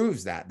know,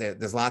 proves that.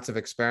 There's lots of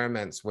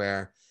experiments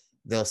where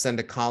they'll send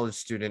a college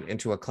student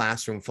into a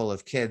classroom full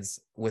of kids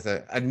with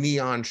a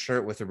neon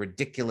shirt with a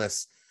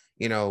ridiculous,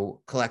 you know,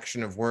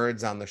 collection of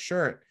words on the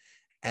shirt.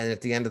 And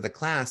at the end of the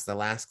class,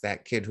 they'll ask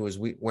that kid who is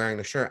wearing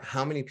the shirt,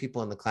 how many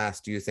people in the class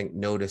do you think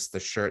noticed the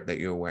shirt that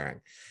you're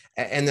wearing?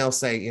 And they'll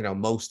say, you know,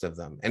 most of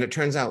them. And it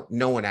turns out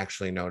no one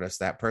actually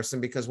noticed that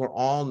person because we're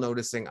all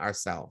noticing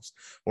ourselves.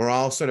 We're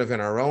all sort of in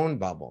our own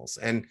bubbles.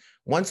 And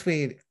once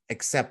we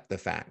accept the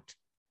fact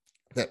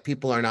that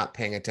people are not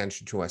paying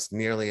attention to us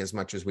nearly as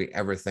much as we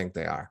ever think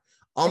they are,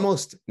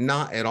 almost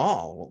not at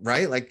all,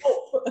 right? Like,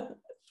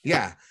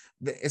 yeah,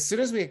 as soon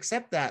as we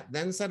accept that,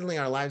 then suddenly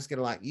our lives get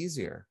a lot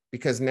easier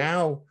because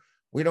now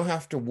we don't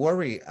have to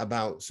worry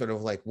about sort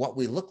of like what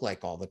we look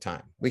like all the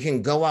time. We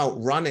can go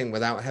out running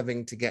without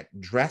having to get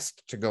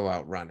dressed to go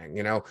out running.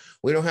 You know,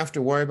 we don't have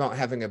to worry about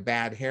having a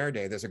bad hair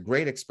day. There's a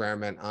great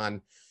experiment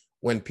on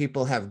when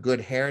people have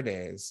good hair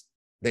days,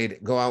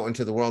 they'd go out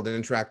into the world and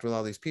interact with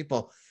all these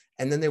people.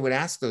 And then they would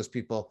ask those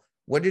people,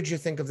 what did you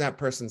think of that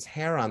person's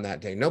hair on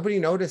that day? Nobody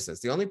notices.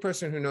 The only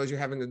person who knows you're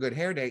having a good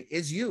hair day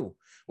is you,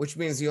 which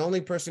means the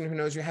only person who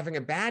knows you're having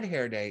a bad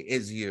hair day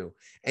is you.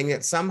 And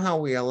yet somehow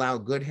we allow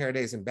good hair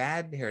days and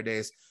bad hair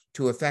days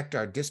to affect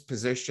our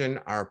disposition,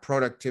 our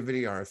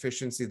productivity, our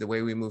efficiency, the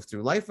way we move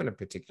through life in a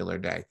particular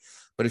day.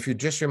 But if you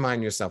just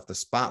remind yourself, the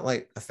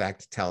spotlight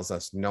effect tells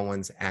us no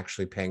one's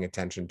actually paying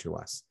attention to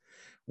us.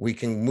 We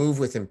can move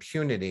with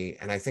impunity,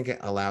 and I think it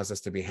allows us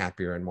to be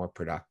happier and more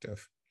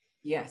productive.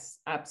 Yes,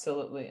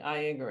 absolutely. I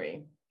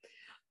agree.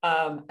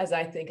 As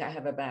I think I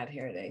have a bad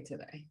hair day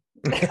today.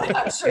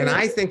 Sure and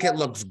I think it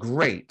looks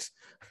great.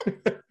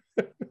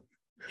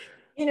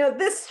 You know,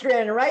 this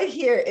strand right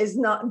here is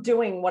not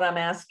doing what I'm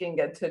asking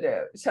it to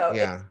do. So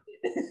yeah.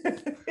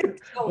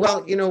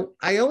 Well, you know,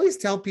 I always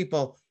tell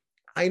people,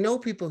 I know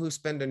people who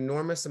spend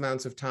enormous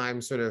amounts of time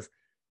sort of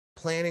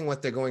planning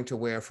what they're going to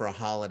wear for a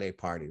holiday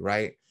party,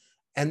 right?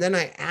 And then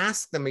I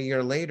ask them a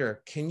year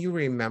later, can you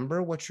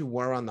remember what you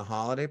wore on the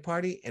holiday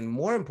party? And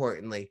more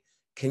importantly,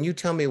 can you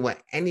tell me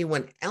what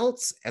anyone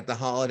else at the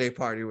holiday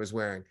party was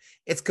wearing?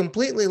 It's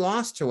completely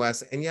lost to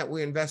us. And yet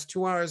we invest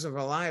 2 hours of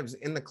our lives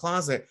in the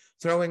closet,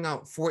 throwing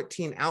out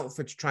 14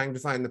 outfits, trying to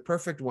find the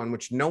perfect one,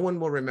 which no one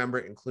will remember,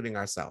 including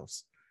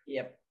ourselves.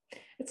 Yep.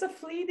 It's a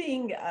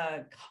fleeting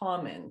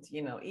comment,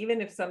 you know, even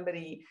if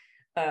somebody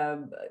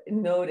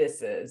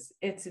notices,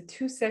 it's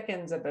 2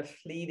 seconds of a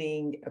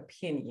fleeting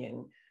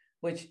opinion,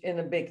 which in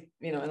a big,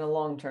 you know, in a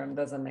long term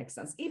doesn't make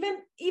sense.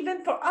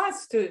 Even for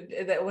us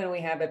that when we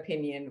have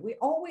opinion, we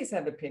always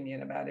have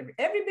opinion about it.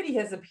 Everybody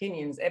has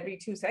opinions every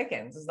 2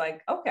 seconds. It's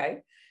like, okay,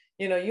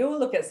 you know, you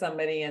look at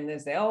somebody and they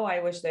say, oh, I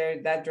wish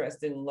that dress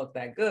didn't look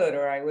that good,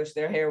 or I wish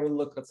their hair would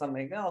look like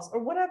something else,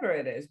 or whatever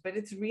it is, but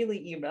it's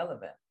really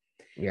irrelevant.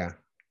 Yeah.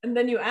 And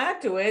then you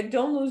add to it,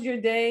 don't lose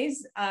your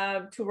days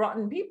to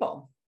rotten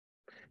people.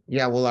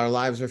 Yeah, well, our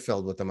lives are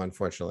filled with them,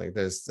 unfortunately.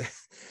 There's,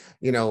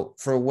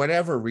 for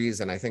whatever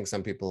reason, I think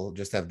some people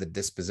just have the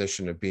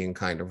disposition of being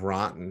kind of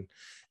rotten.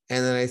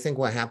 And then I think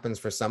what happens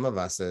for some of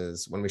us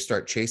is when we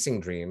start chasing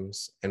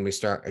dreams and we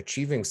start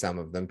achieving some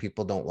of them,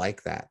 people don't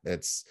like that.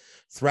 It's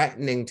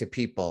threatening to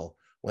people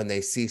when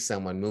they see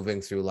someone moving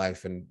through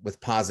life and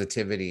with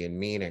positivity and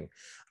meaning.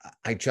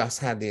 I just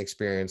had the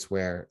experience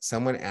where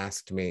someone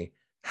asked me,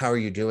 "How are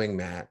you doing,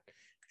 Matt?"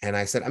 And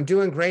I said, "I'm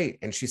doing great."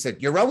 And she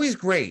said, "You're always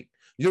great.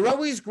 You're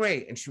always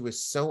great." And she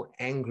was so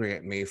angry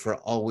at me for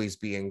always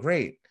being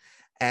great.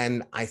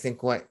 And I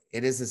think what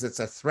it is it's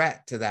a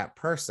threat to that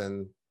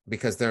person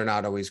because they're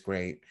not always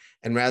great.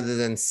 And rather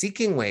than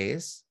seeking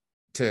ways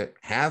to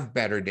have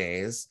better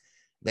days,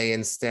 they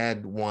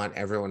instead want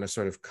everyone to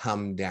sort of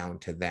come down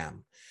to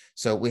them.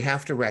 So we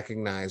have to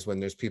recognize when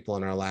there's people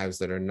in our lives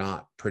that are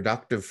not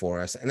productive for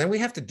us. And then we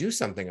have to do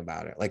something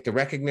about it. Like the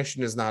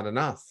recognition is not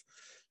enough.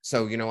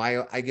 So,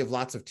 I give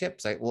lots of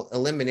tips.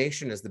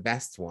 Elimination is the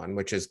best one,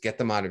 which is get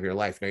them out of your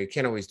life. Now, you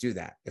can't always do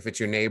that. If it's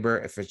your neighbor,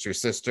 if it's your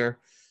sister,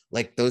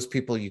 like those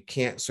people, you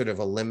can't sort of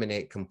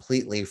eliminate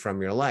completely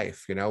from your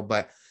life,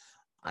 but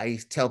I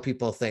tell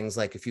people things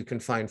like, if you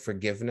can find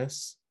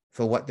forgiveness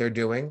for what they're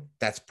doing,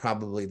 that's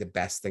probably the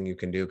best thing you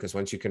can do. Because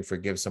once you can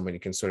forgive someone, you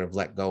can sort of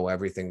let go of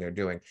everything they're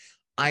doing.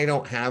 I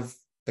don't have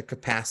the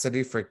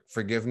capacity for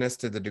forgiveness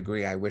to the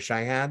degree I wish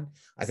I had.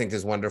 I think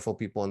there's wonderful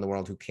people in the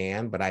world who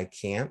can, but I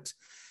can't.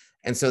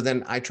 And so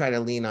then I try to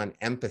lean on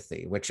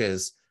empathy, which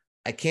is,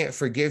 I can't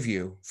forgive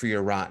you for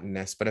your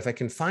rottenness, but if I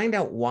can find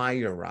out why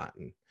you're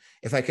rotten,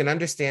 if I can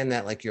understand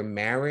that like your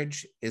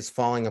marriage is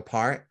falling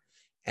apart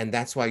and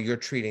that's why you're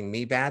treating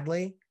me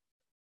badly,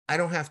 I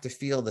don't have to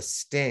feel the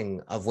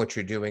sting of what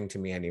you're doing to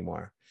me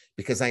anymore,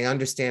 because I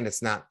understand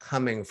it's not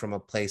coming from a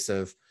place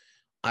of,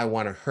 I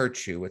want to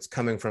hurt you. It's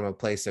coming from a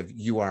place of,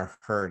 you are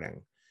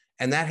hurting.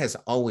 And that has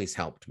always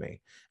helped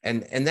me.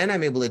 And then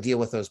I'm able to deal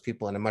with those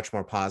people in a much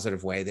more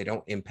positive way. They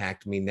don't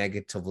impact me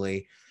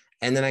negatively.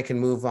 And then I can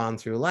move on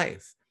through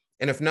life.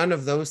 And if none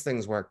of those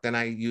things work, then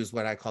I use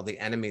what I call the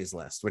enemies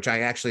list, which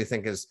I actually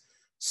think is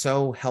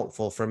so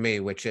helpful for me,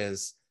 which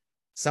is,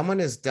 someone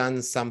has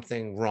done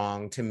something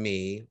wrong to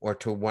me or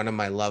to one of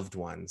my loved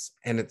ones.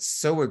 And it's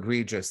so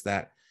egregious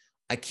that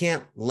I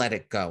can't let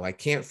it go. I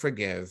can't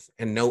forgive,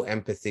 and no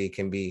empathy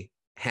can be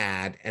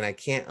had, and I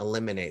can't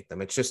eliminate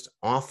them. It's just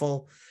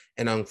awful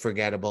and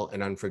unforgettable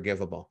and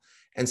unforgivable.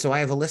 And so I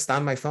have a list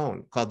on my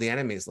phone called the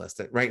enemies list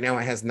that right now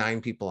it has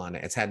 9 people on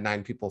it. It's had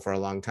 9 people for a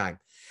long time.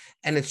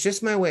 And it's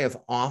just my way of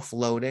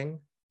offloading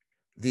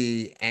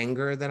the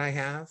anger that I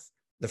have,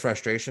 the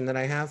frustration that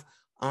I have,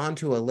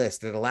 onto a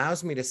list. It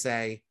allows me to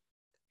say,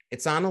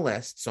 it's on a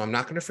list, so I'm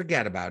not going to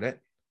forget about it.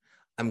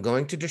 I'm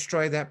going to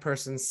destroy that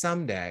person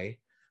someday,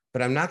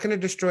 but I'm not going to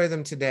destroy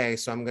them today.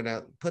 So I'm going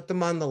to put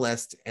them on the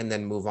list and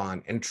then move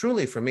on. And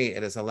truly for me,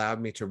 it has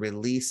allowed me to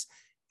release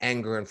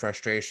anger and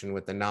frustration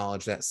with the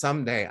knowledge that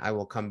someday I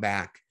will come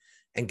back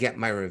and get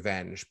my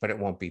revenge, but it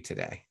won't be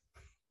today.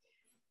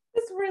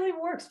 This really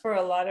works for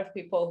a lot of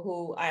people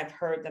who I've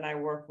heard that I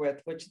work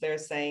with, which they're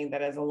saying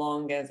that as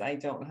long as I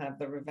don't have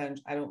the revenge,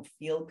 I don't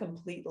feel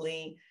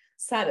completely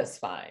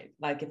satisfied.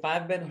 Like if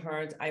I've been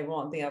hurt, I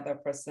want the other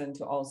person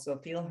to also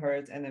feel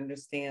hurt and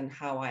understand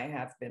how I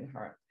have been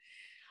hurt.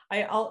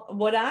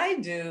 What I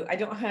do, I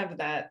don't have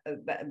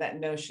that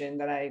notion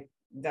that I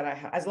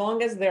have. As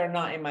long as they're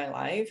not in my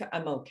life,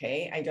 I'm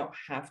okay. I don't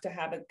have to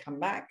have it come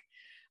back.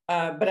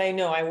 But I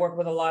know I work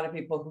with a lot of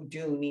people who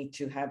do need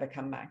to have a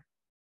comeback.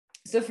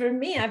 So for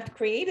me, I've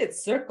created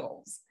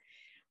circles,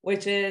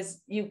 which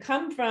is you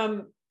come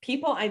from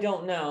people I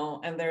don't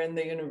know, and they're in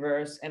the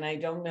universe, and I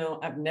don't know,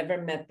 I've never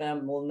met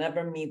them, will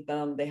never meet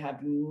them. They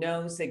have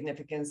no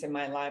significance in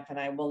my life, and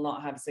I will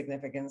not have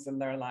significance in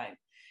their life.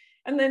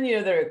 And then,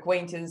 their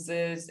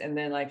acquaintances, and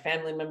then like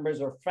family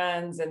members or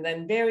friends, and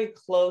then very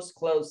close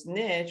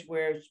niche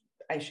where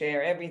I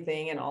share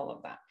everything and all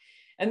of that.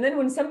 And then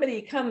when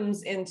somebody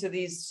comes into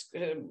these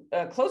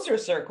closer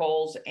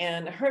circles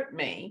and hurt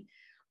me,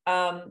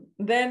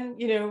 then,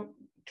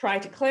 try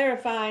to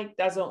clarify,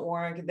 doesn't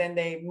work. Then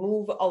they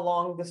move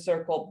along the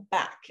circle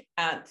back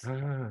at,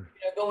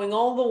 going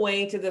all the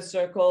way to the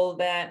circle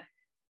that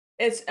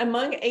it's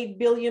among 8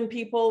 billion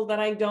people that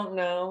I don't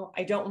know.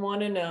 I don't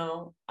want to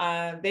know.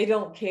 They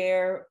don't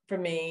care for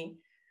me.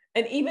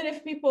 And even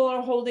if people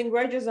are holding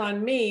grudges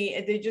on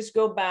me, they just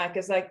go back.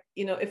 It's like,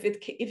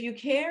 if you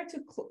care to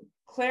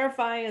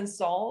clarify and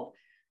solve,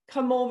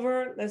 come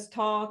over, let's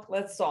talk,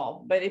 let's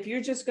solve. But if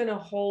you're just going to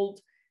hold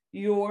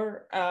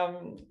your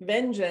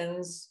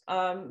vengeance,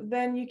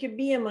 then you could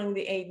be among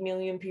the 8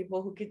 million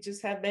people who could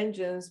just have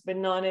vengeance, but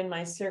not in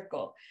my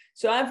circle.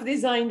 So I've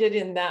designed it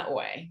in that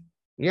way.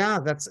 Yeah,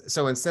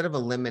 so instead of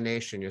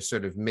elimination, you're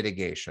sort of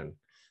mitigation.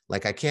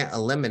 Like I can't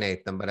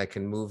eliminate them, but I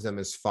can move them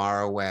as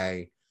far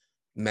away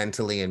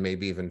mentally and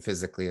maybe even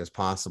physically as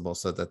possible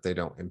so that they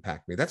don't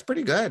impact me. That's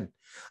pretty good.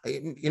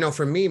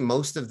 For me,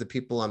 most of the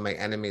people on my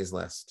enemies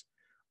list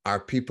are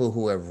people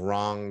who have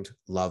wronged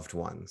loved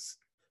ones.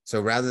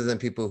 So rather than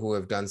people who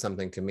have done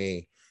something to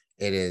me,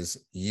 It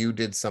is, you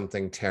did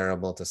something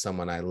terrible to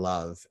someone I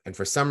love. And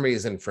for some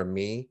reason, for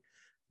me,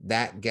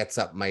 that gets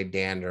up my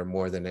dander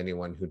more than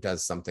anyone who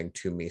does something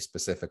to me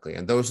specifically.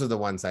 And those are the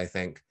ones I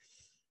think,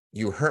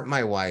 you hurt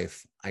my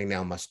wife, I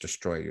now must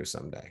destroy you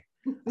someday.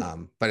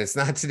 But it's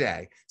not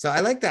today. So I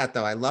like that,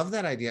 though. I love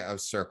that idea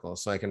of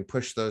circles. So I can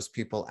push those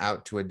people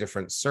out to a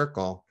different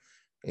circle,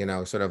 you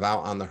know, sort of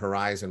out on the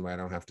horizon where I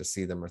don't have to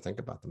see them or think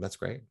about them. That's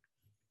great.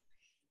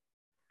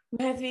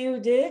 Matthew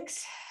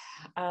Dicks,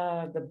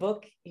 the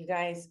book, you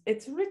guys,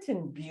 it's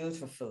written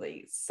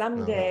beautifully.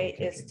 Someday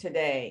is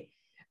today.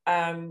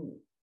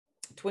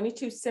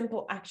 22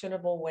 simple,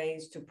 actionable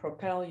ways to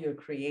propel your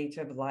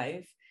creative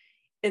life.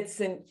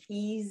 It's an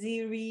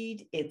easy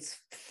read. It's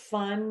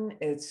fun.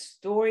 It's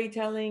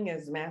storytelling,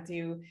 as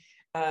Matthew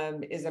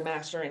is a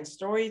master in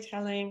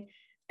storytelling.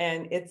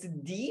 And it's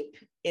deep,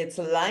 it's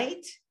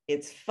light,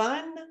 it's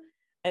fun,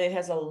 and it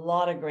has a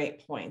lot of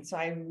great points. So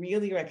I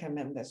really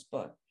recommend this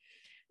book.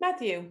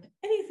 Matthew,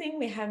 anything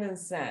we haven't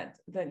said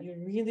that you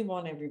really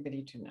want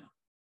everybody to know?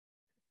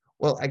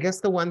 Well, I guess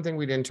the one thing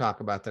we didn't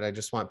talk about that I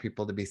just want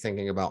people to be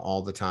thinking about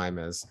all the time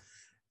is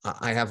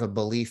I have a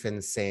belief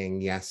in saying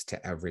yes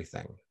to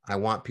everything. I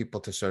want people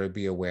to sort of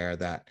be aware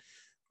that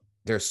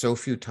there's so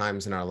few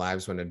times in our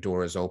lives when a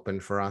door is open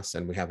for us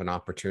and we have an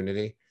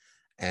opportunity.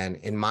 And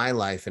in my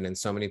life and in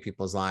so many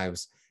people's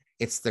lives,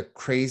 it's the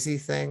crazy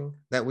thing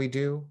that we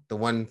do, the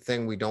one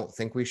thing we don't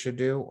think we should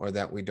do or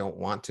that we don't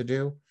want to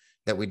do,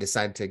 that we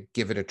decide to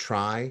give it a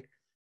try,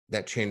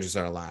 that changes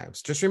our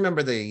lives. Just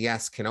remember the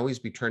yes can always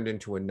be turned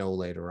into a no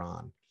later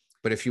on.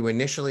 But if you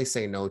initially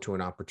say no to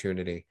an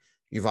opportunity,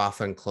 you've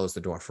often closed the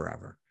door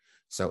forever.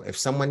 So if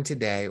someone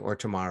today or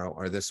tomorrow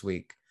or this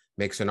week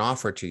makes an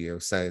offer to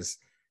you, says,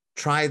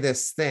 try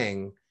this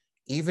thing,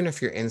 even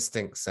if your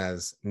instinct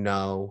says,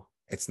 no,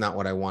 it's not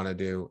what I want to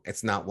do,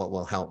 it's not what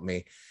will help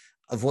me,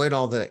 avoid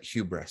all the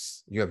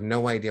hubris. You have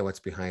no idea what's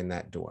behind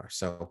that door.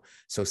 So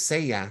say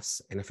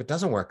yes. And if it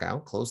doesn't work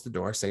out, close the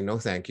door, say no,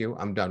 thank you,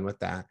 I'm done with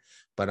that.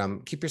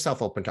 But keep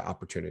yourself open to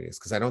opportunities,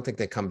 because I don't think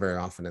they come very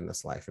often in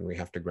this life, and we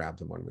have to grab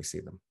them when we see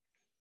them.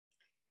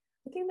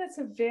 I think that's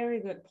a very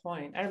good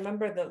point. I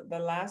remember the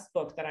last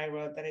book that I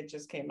wrote that it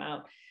just came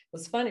out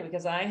was funny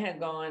because I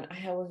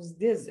was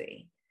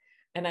dizzy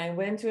and I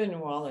went to a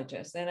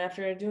neurologist, and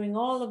after doing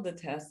all of the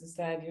tests, they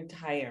said, you're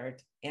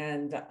tired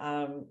and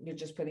you're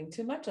just putting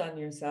too much on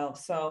yourself.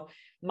 So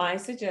my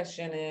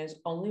suggestion is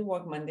only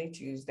work Monday,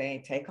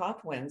 Tuesday, take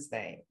off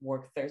Wednesday,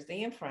 work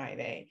Thursday and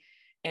Friday,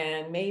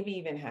 and maybe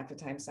even half the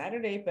time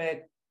Saturday,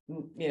 but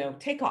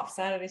take off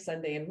Saturday,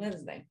 Sunday, and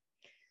Wednesday.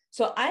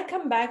 So I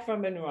come back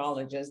from a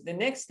neurologist. The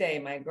next day,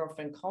 my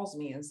girlfriend calls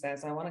me and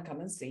says, I want to come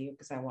and see you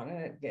because I want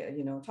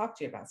to talk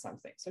to you about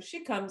something. So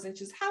she comes and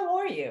she says, how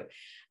are you?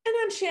 And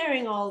I'm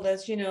sharing all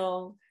this,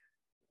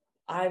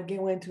 I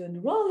went to a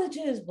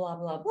neurologist, blah,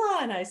 blah, blah.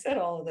 And I said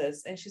all of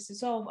this. And she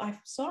says, oh, I'm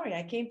sorry.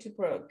 I came to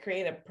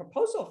create a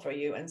proposal for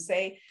you and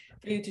say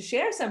for you to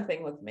share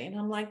something with me. And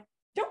I'm like,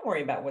 don't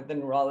worry about what the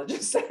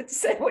neurologist said.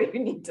 Say what you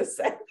need to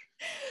say.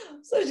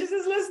 So she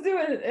says, let's do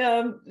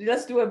it.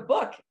 Let's do a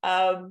book.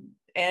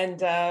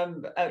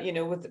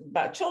 With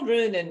about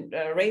children and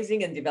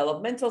raising and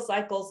developmental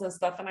cycles and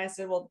stuff. And I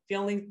said, well, the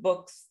only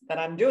books that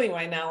I'm doing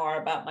right now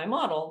are about my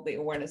model, the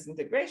awareness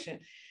integration.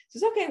 She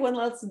says, okay, well,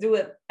 let's do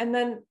it. And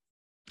then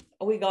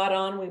we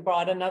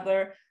brought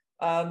another,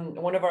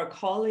 one of our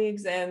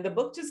colleagues, and the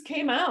book just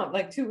came out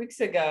like 2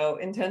 weeks ago,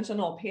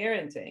 Intentional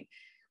Parenting.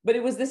 But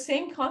it was the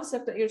same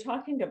concept that you're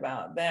talking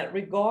about, that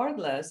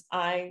regardless,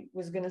 I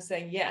was going to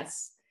say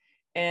yes.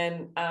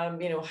 And,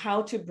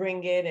 how to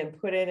bring it and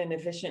put it and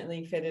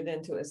efficiently fit it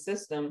into a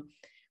system.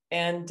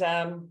 And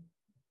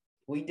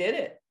we did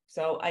it.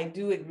 So I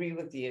do agree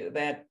with you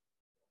that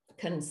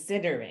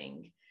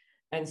considering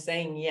and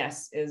saying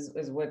yes is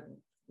what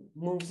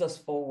moves us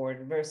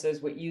forward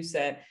versus what you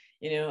said,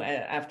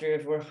 after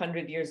if we're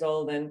 100 years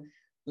old and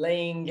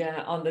laying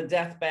on the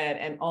deathbed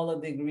and all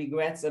of the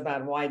regrets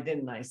about why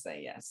didn't I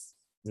say yes?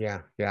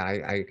 Yeah.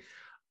 I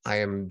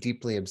am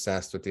deeply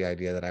obsessed with the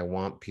idea that I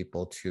want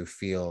people to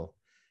feel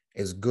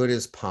as good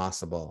as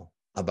possible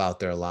about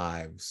their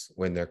lives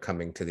when they're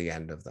coming to the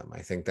end of them. I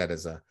think that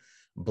is a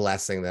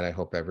blessing that I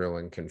hope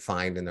everyone can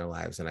find in their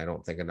lives, and I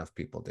don't think enough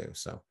people do.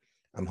 So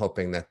I'm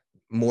hoping that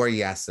more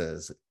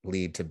yeses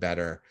lead to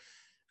better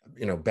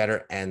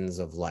ends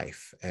of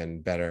life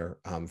and better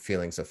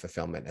feelings of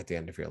fulfillment at the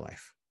end of your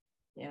life.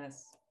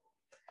 Yes.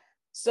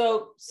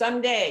 So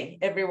someday,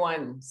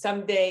 everyone,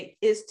 someday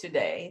is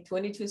today.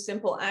 22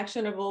 simple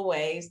actionable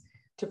ways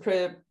to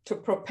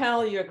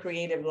propel your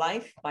creative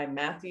life by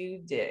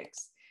Matthew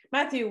Dicks.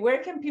 Matthew, where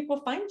can people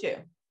find you?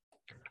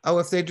 Oh,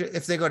 if they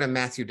go to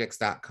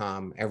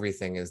MatthewDicks.com,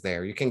 everything is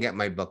there. You can get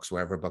my books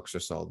wherever books are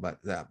sold, but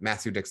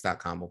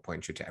MatthewDicks.com will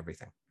point you to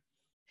everything.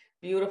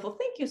 Beautiful.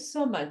 Thank you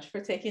so much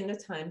for taking the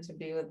time to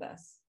be with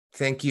us.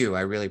 Thank you.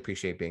 I really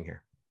appreciate being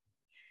here.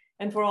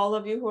 And for all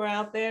of you who are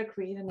out there,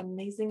 create an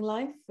amazing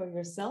life for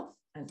yourself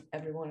and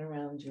everyone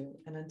around you.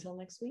 And until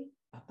next week,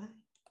 bye-bye.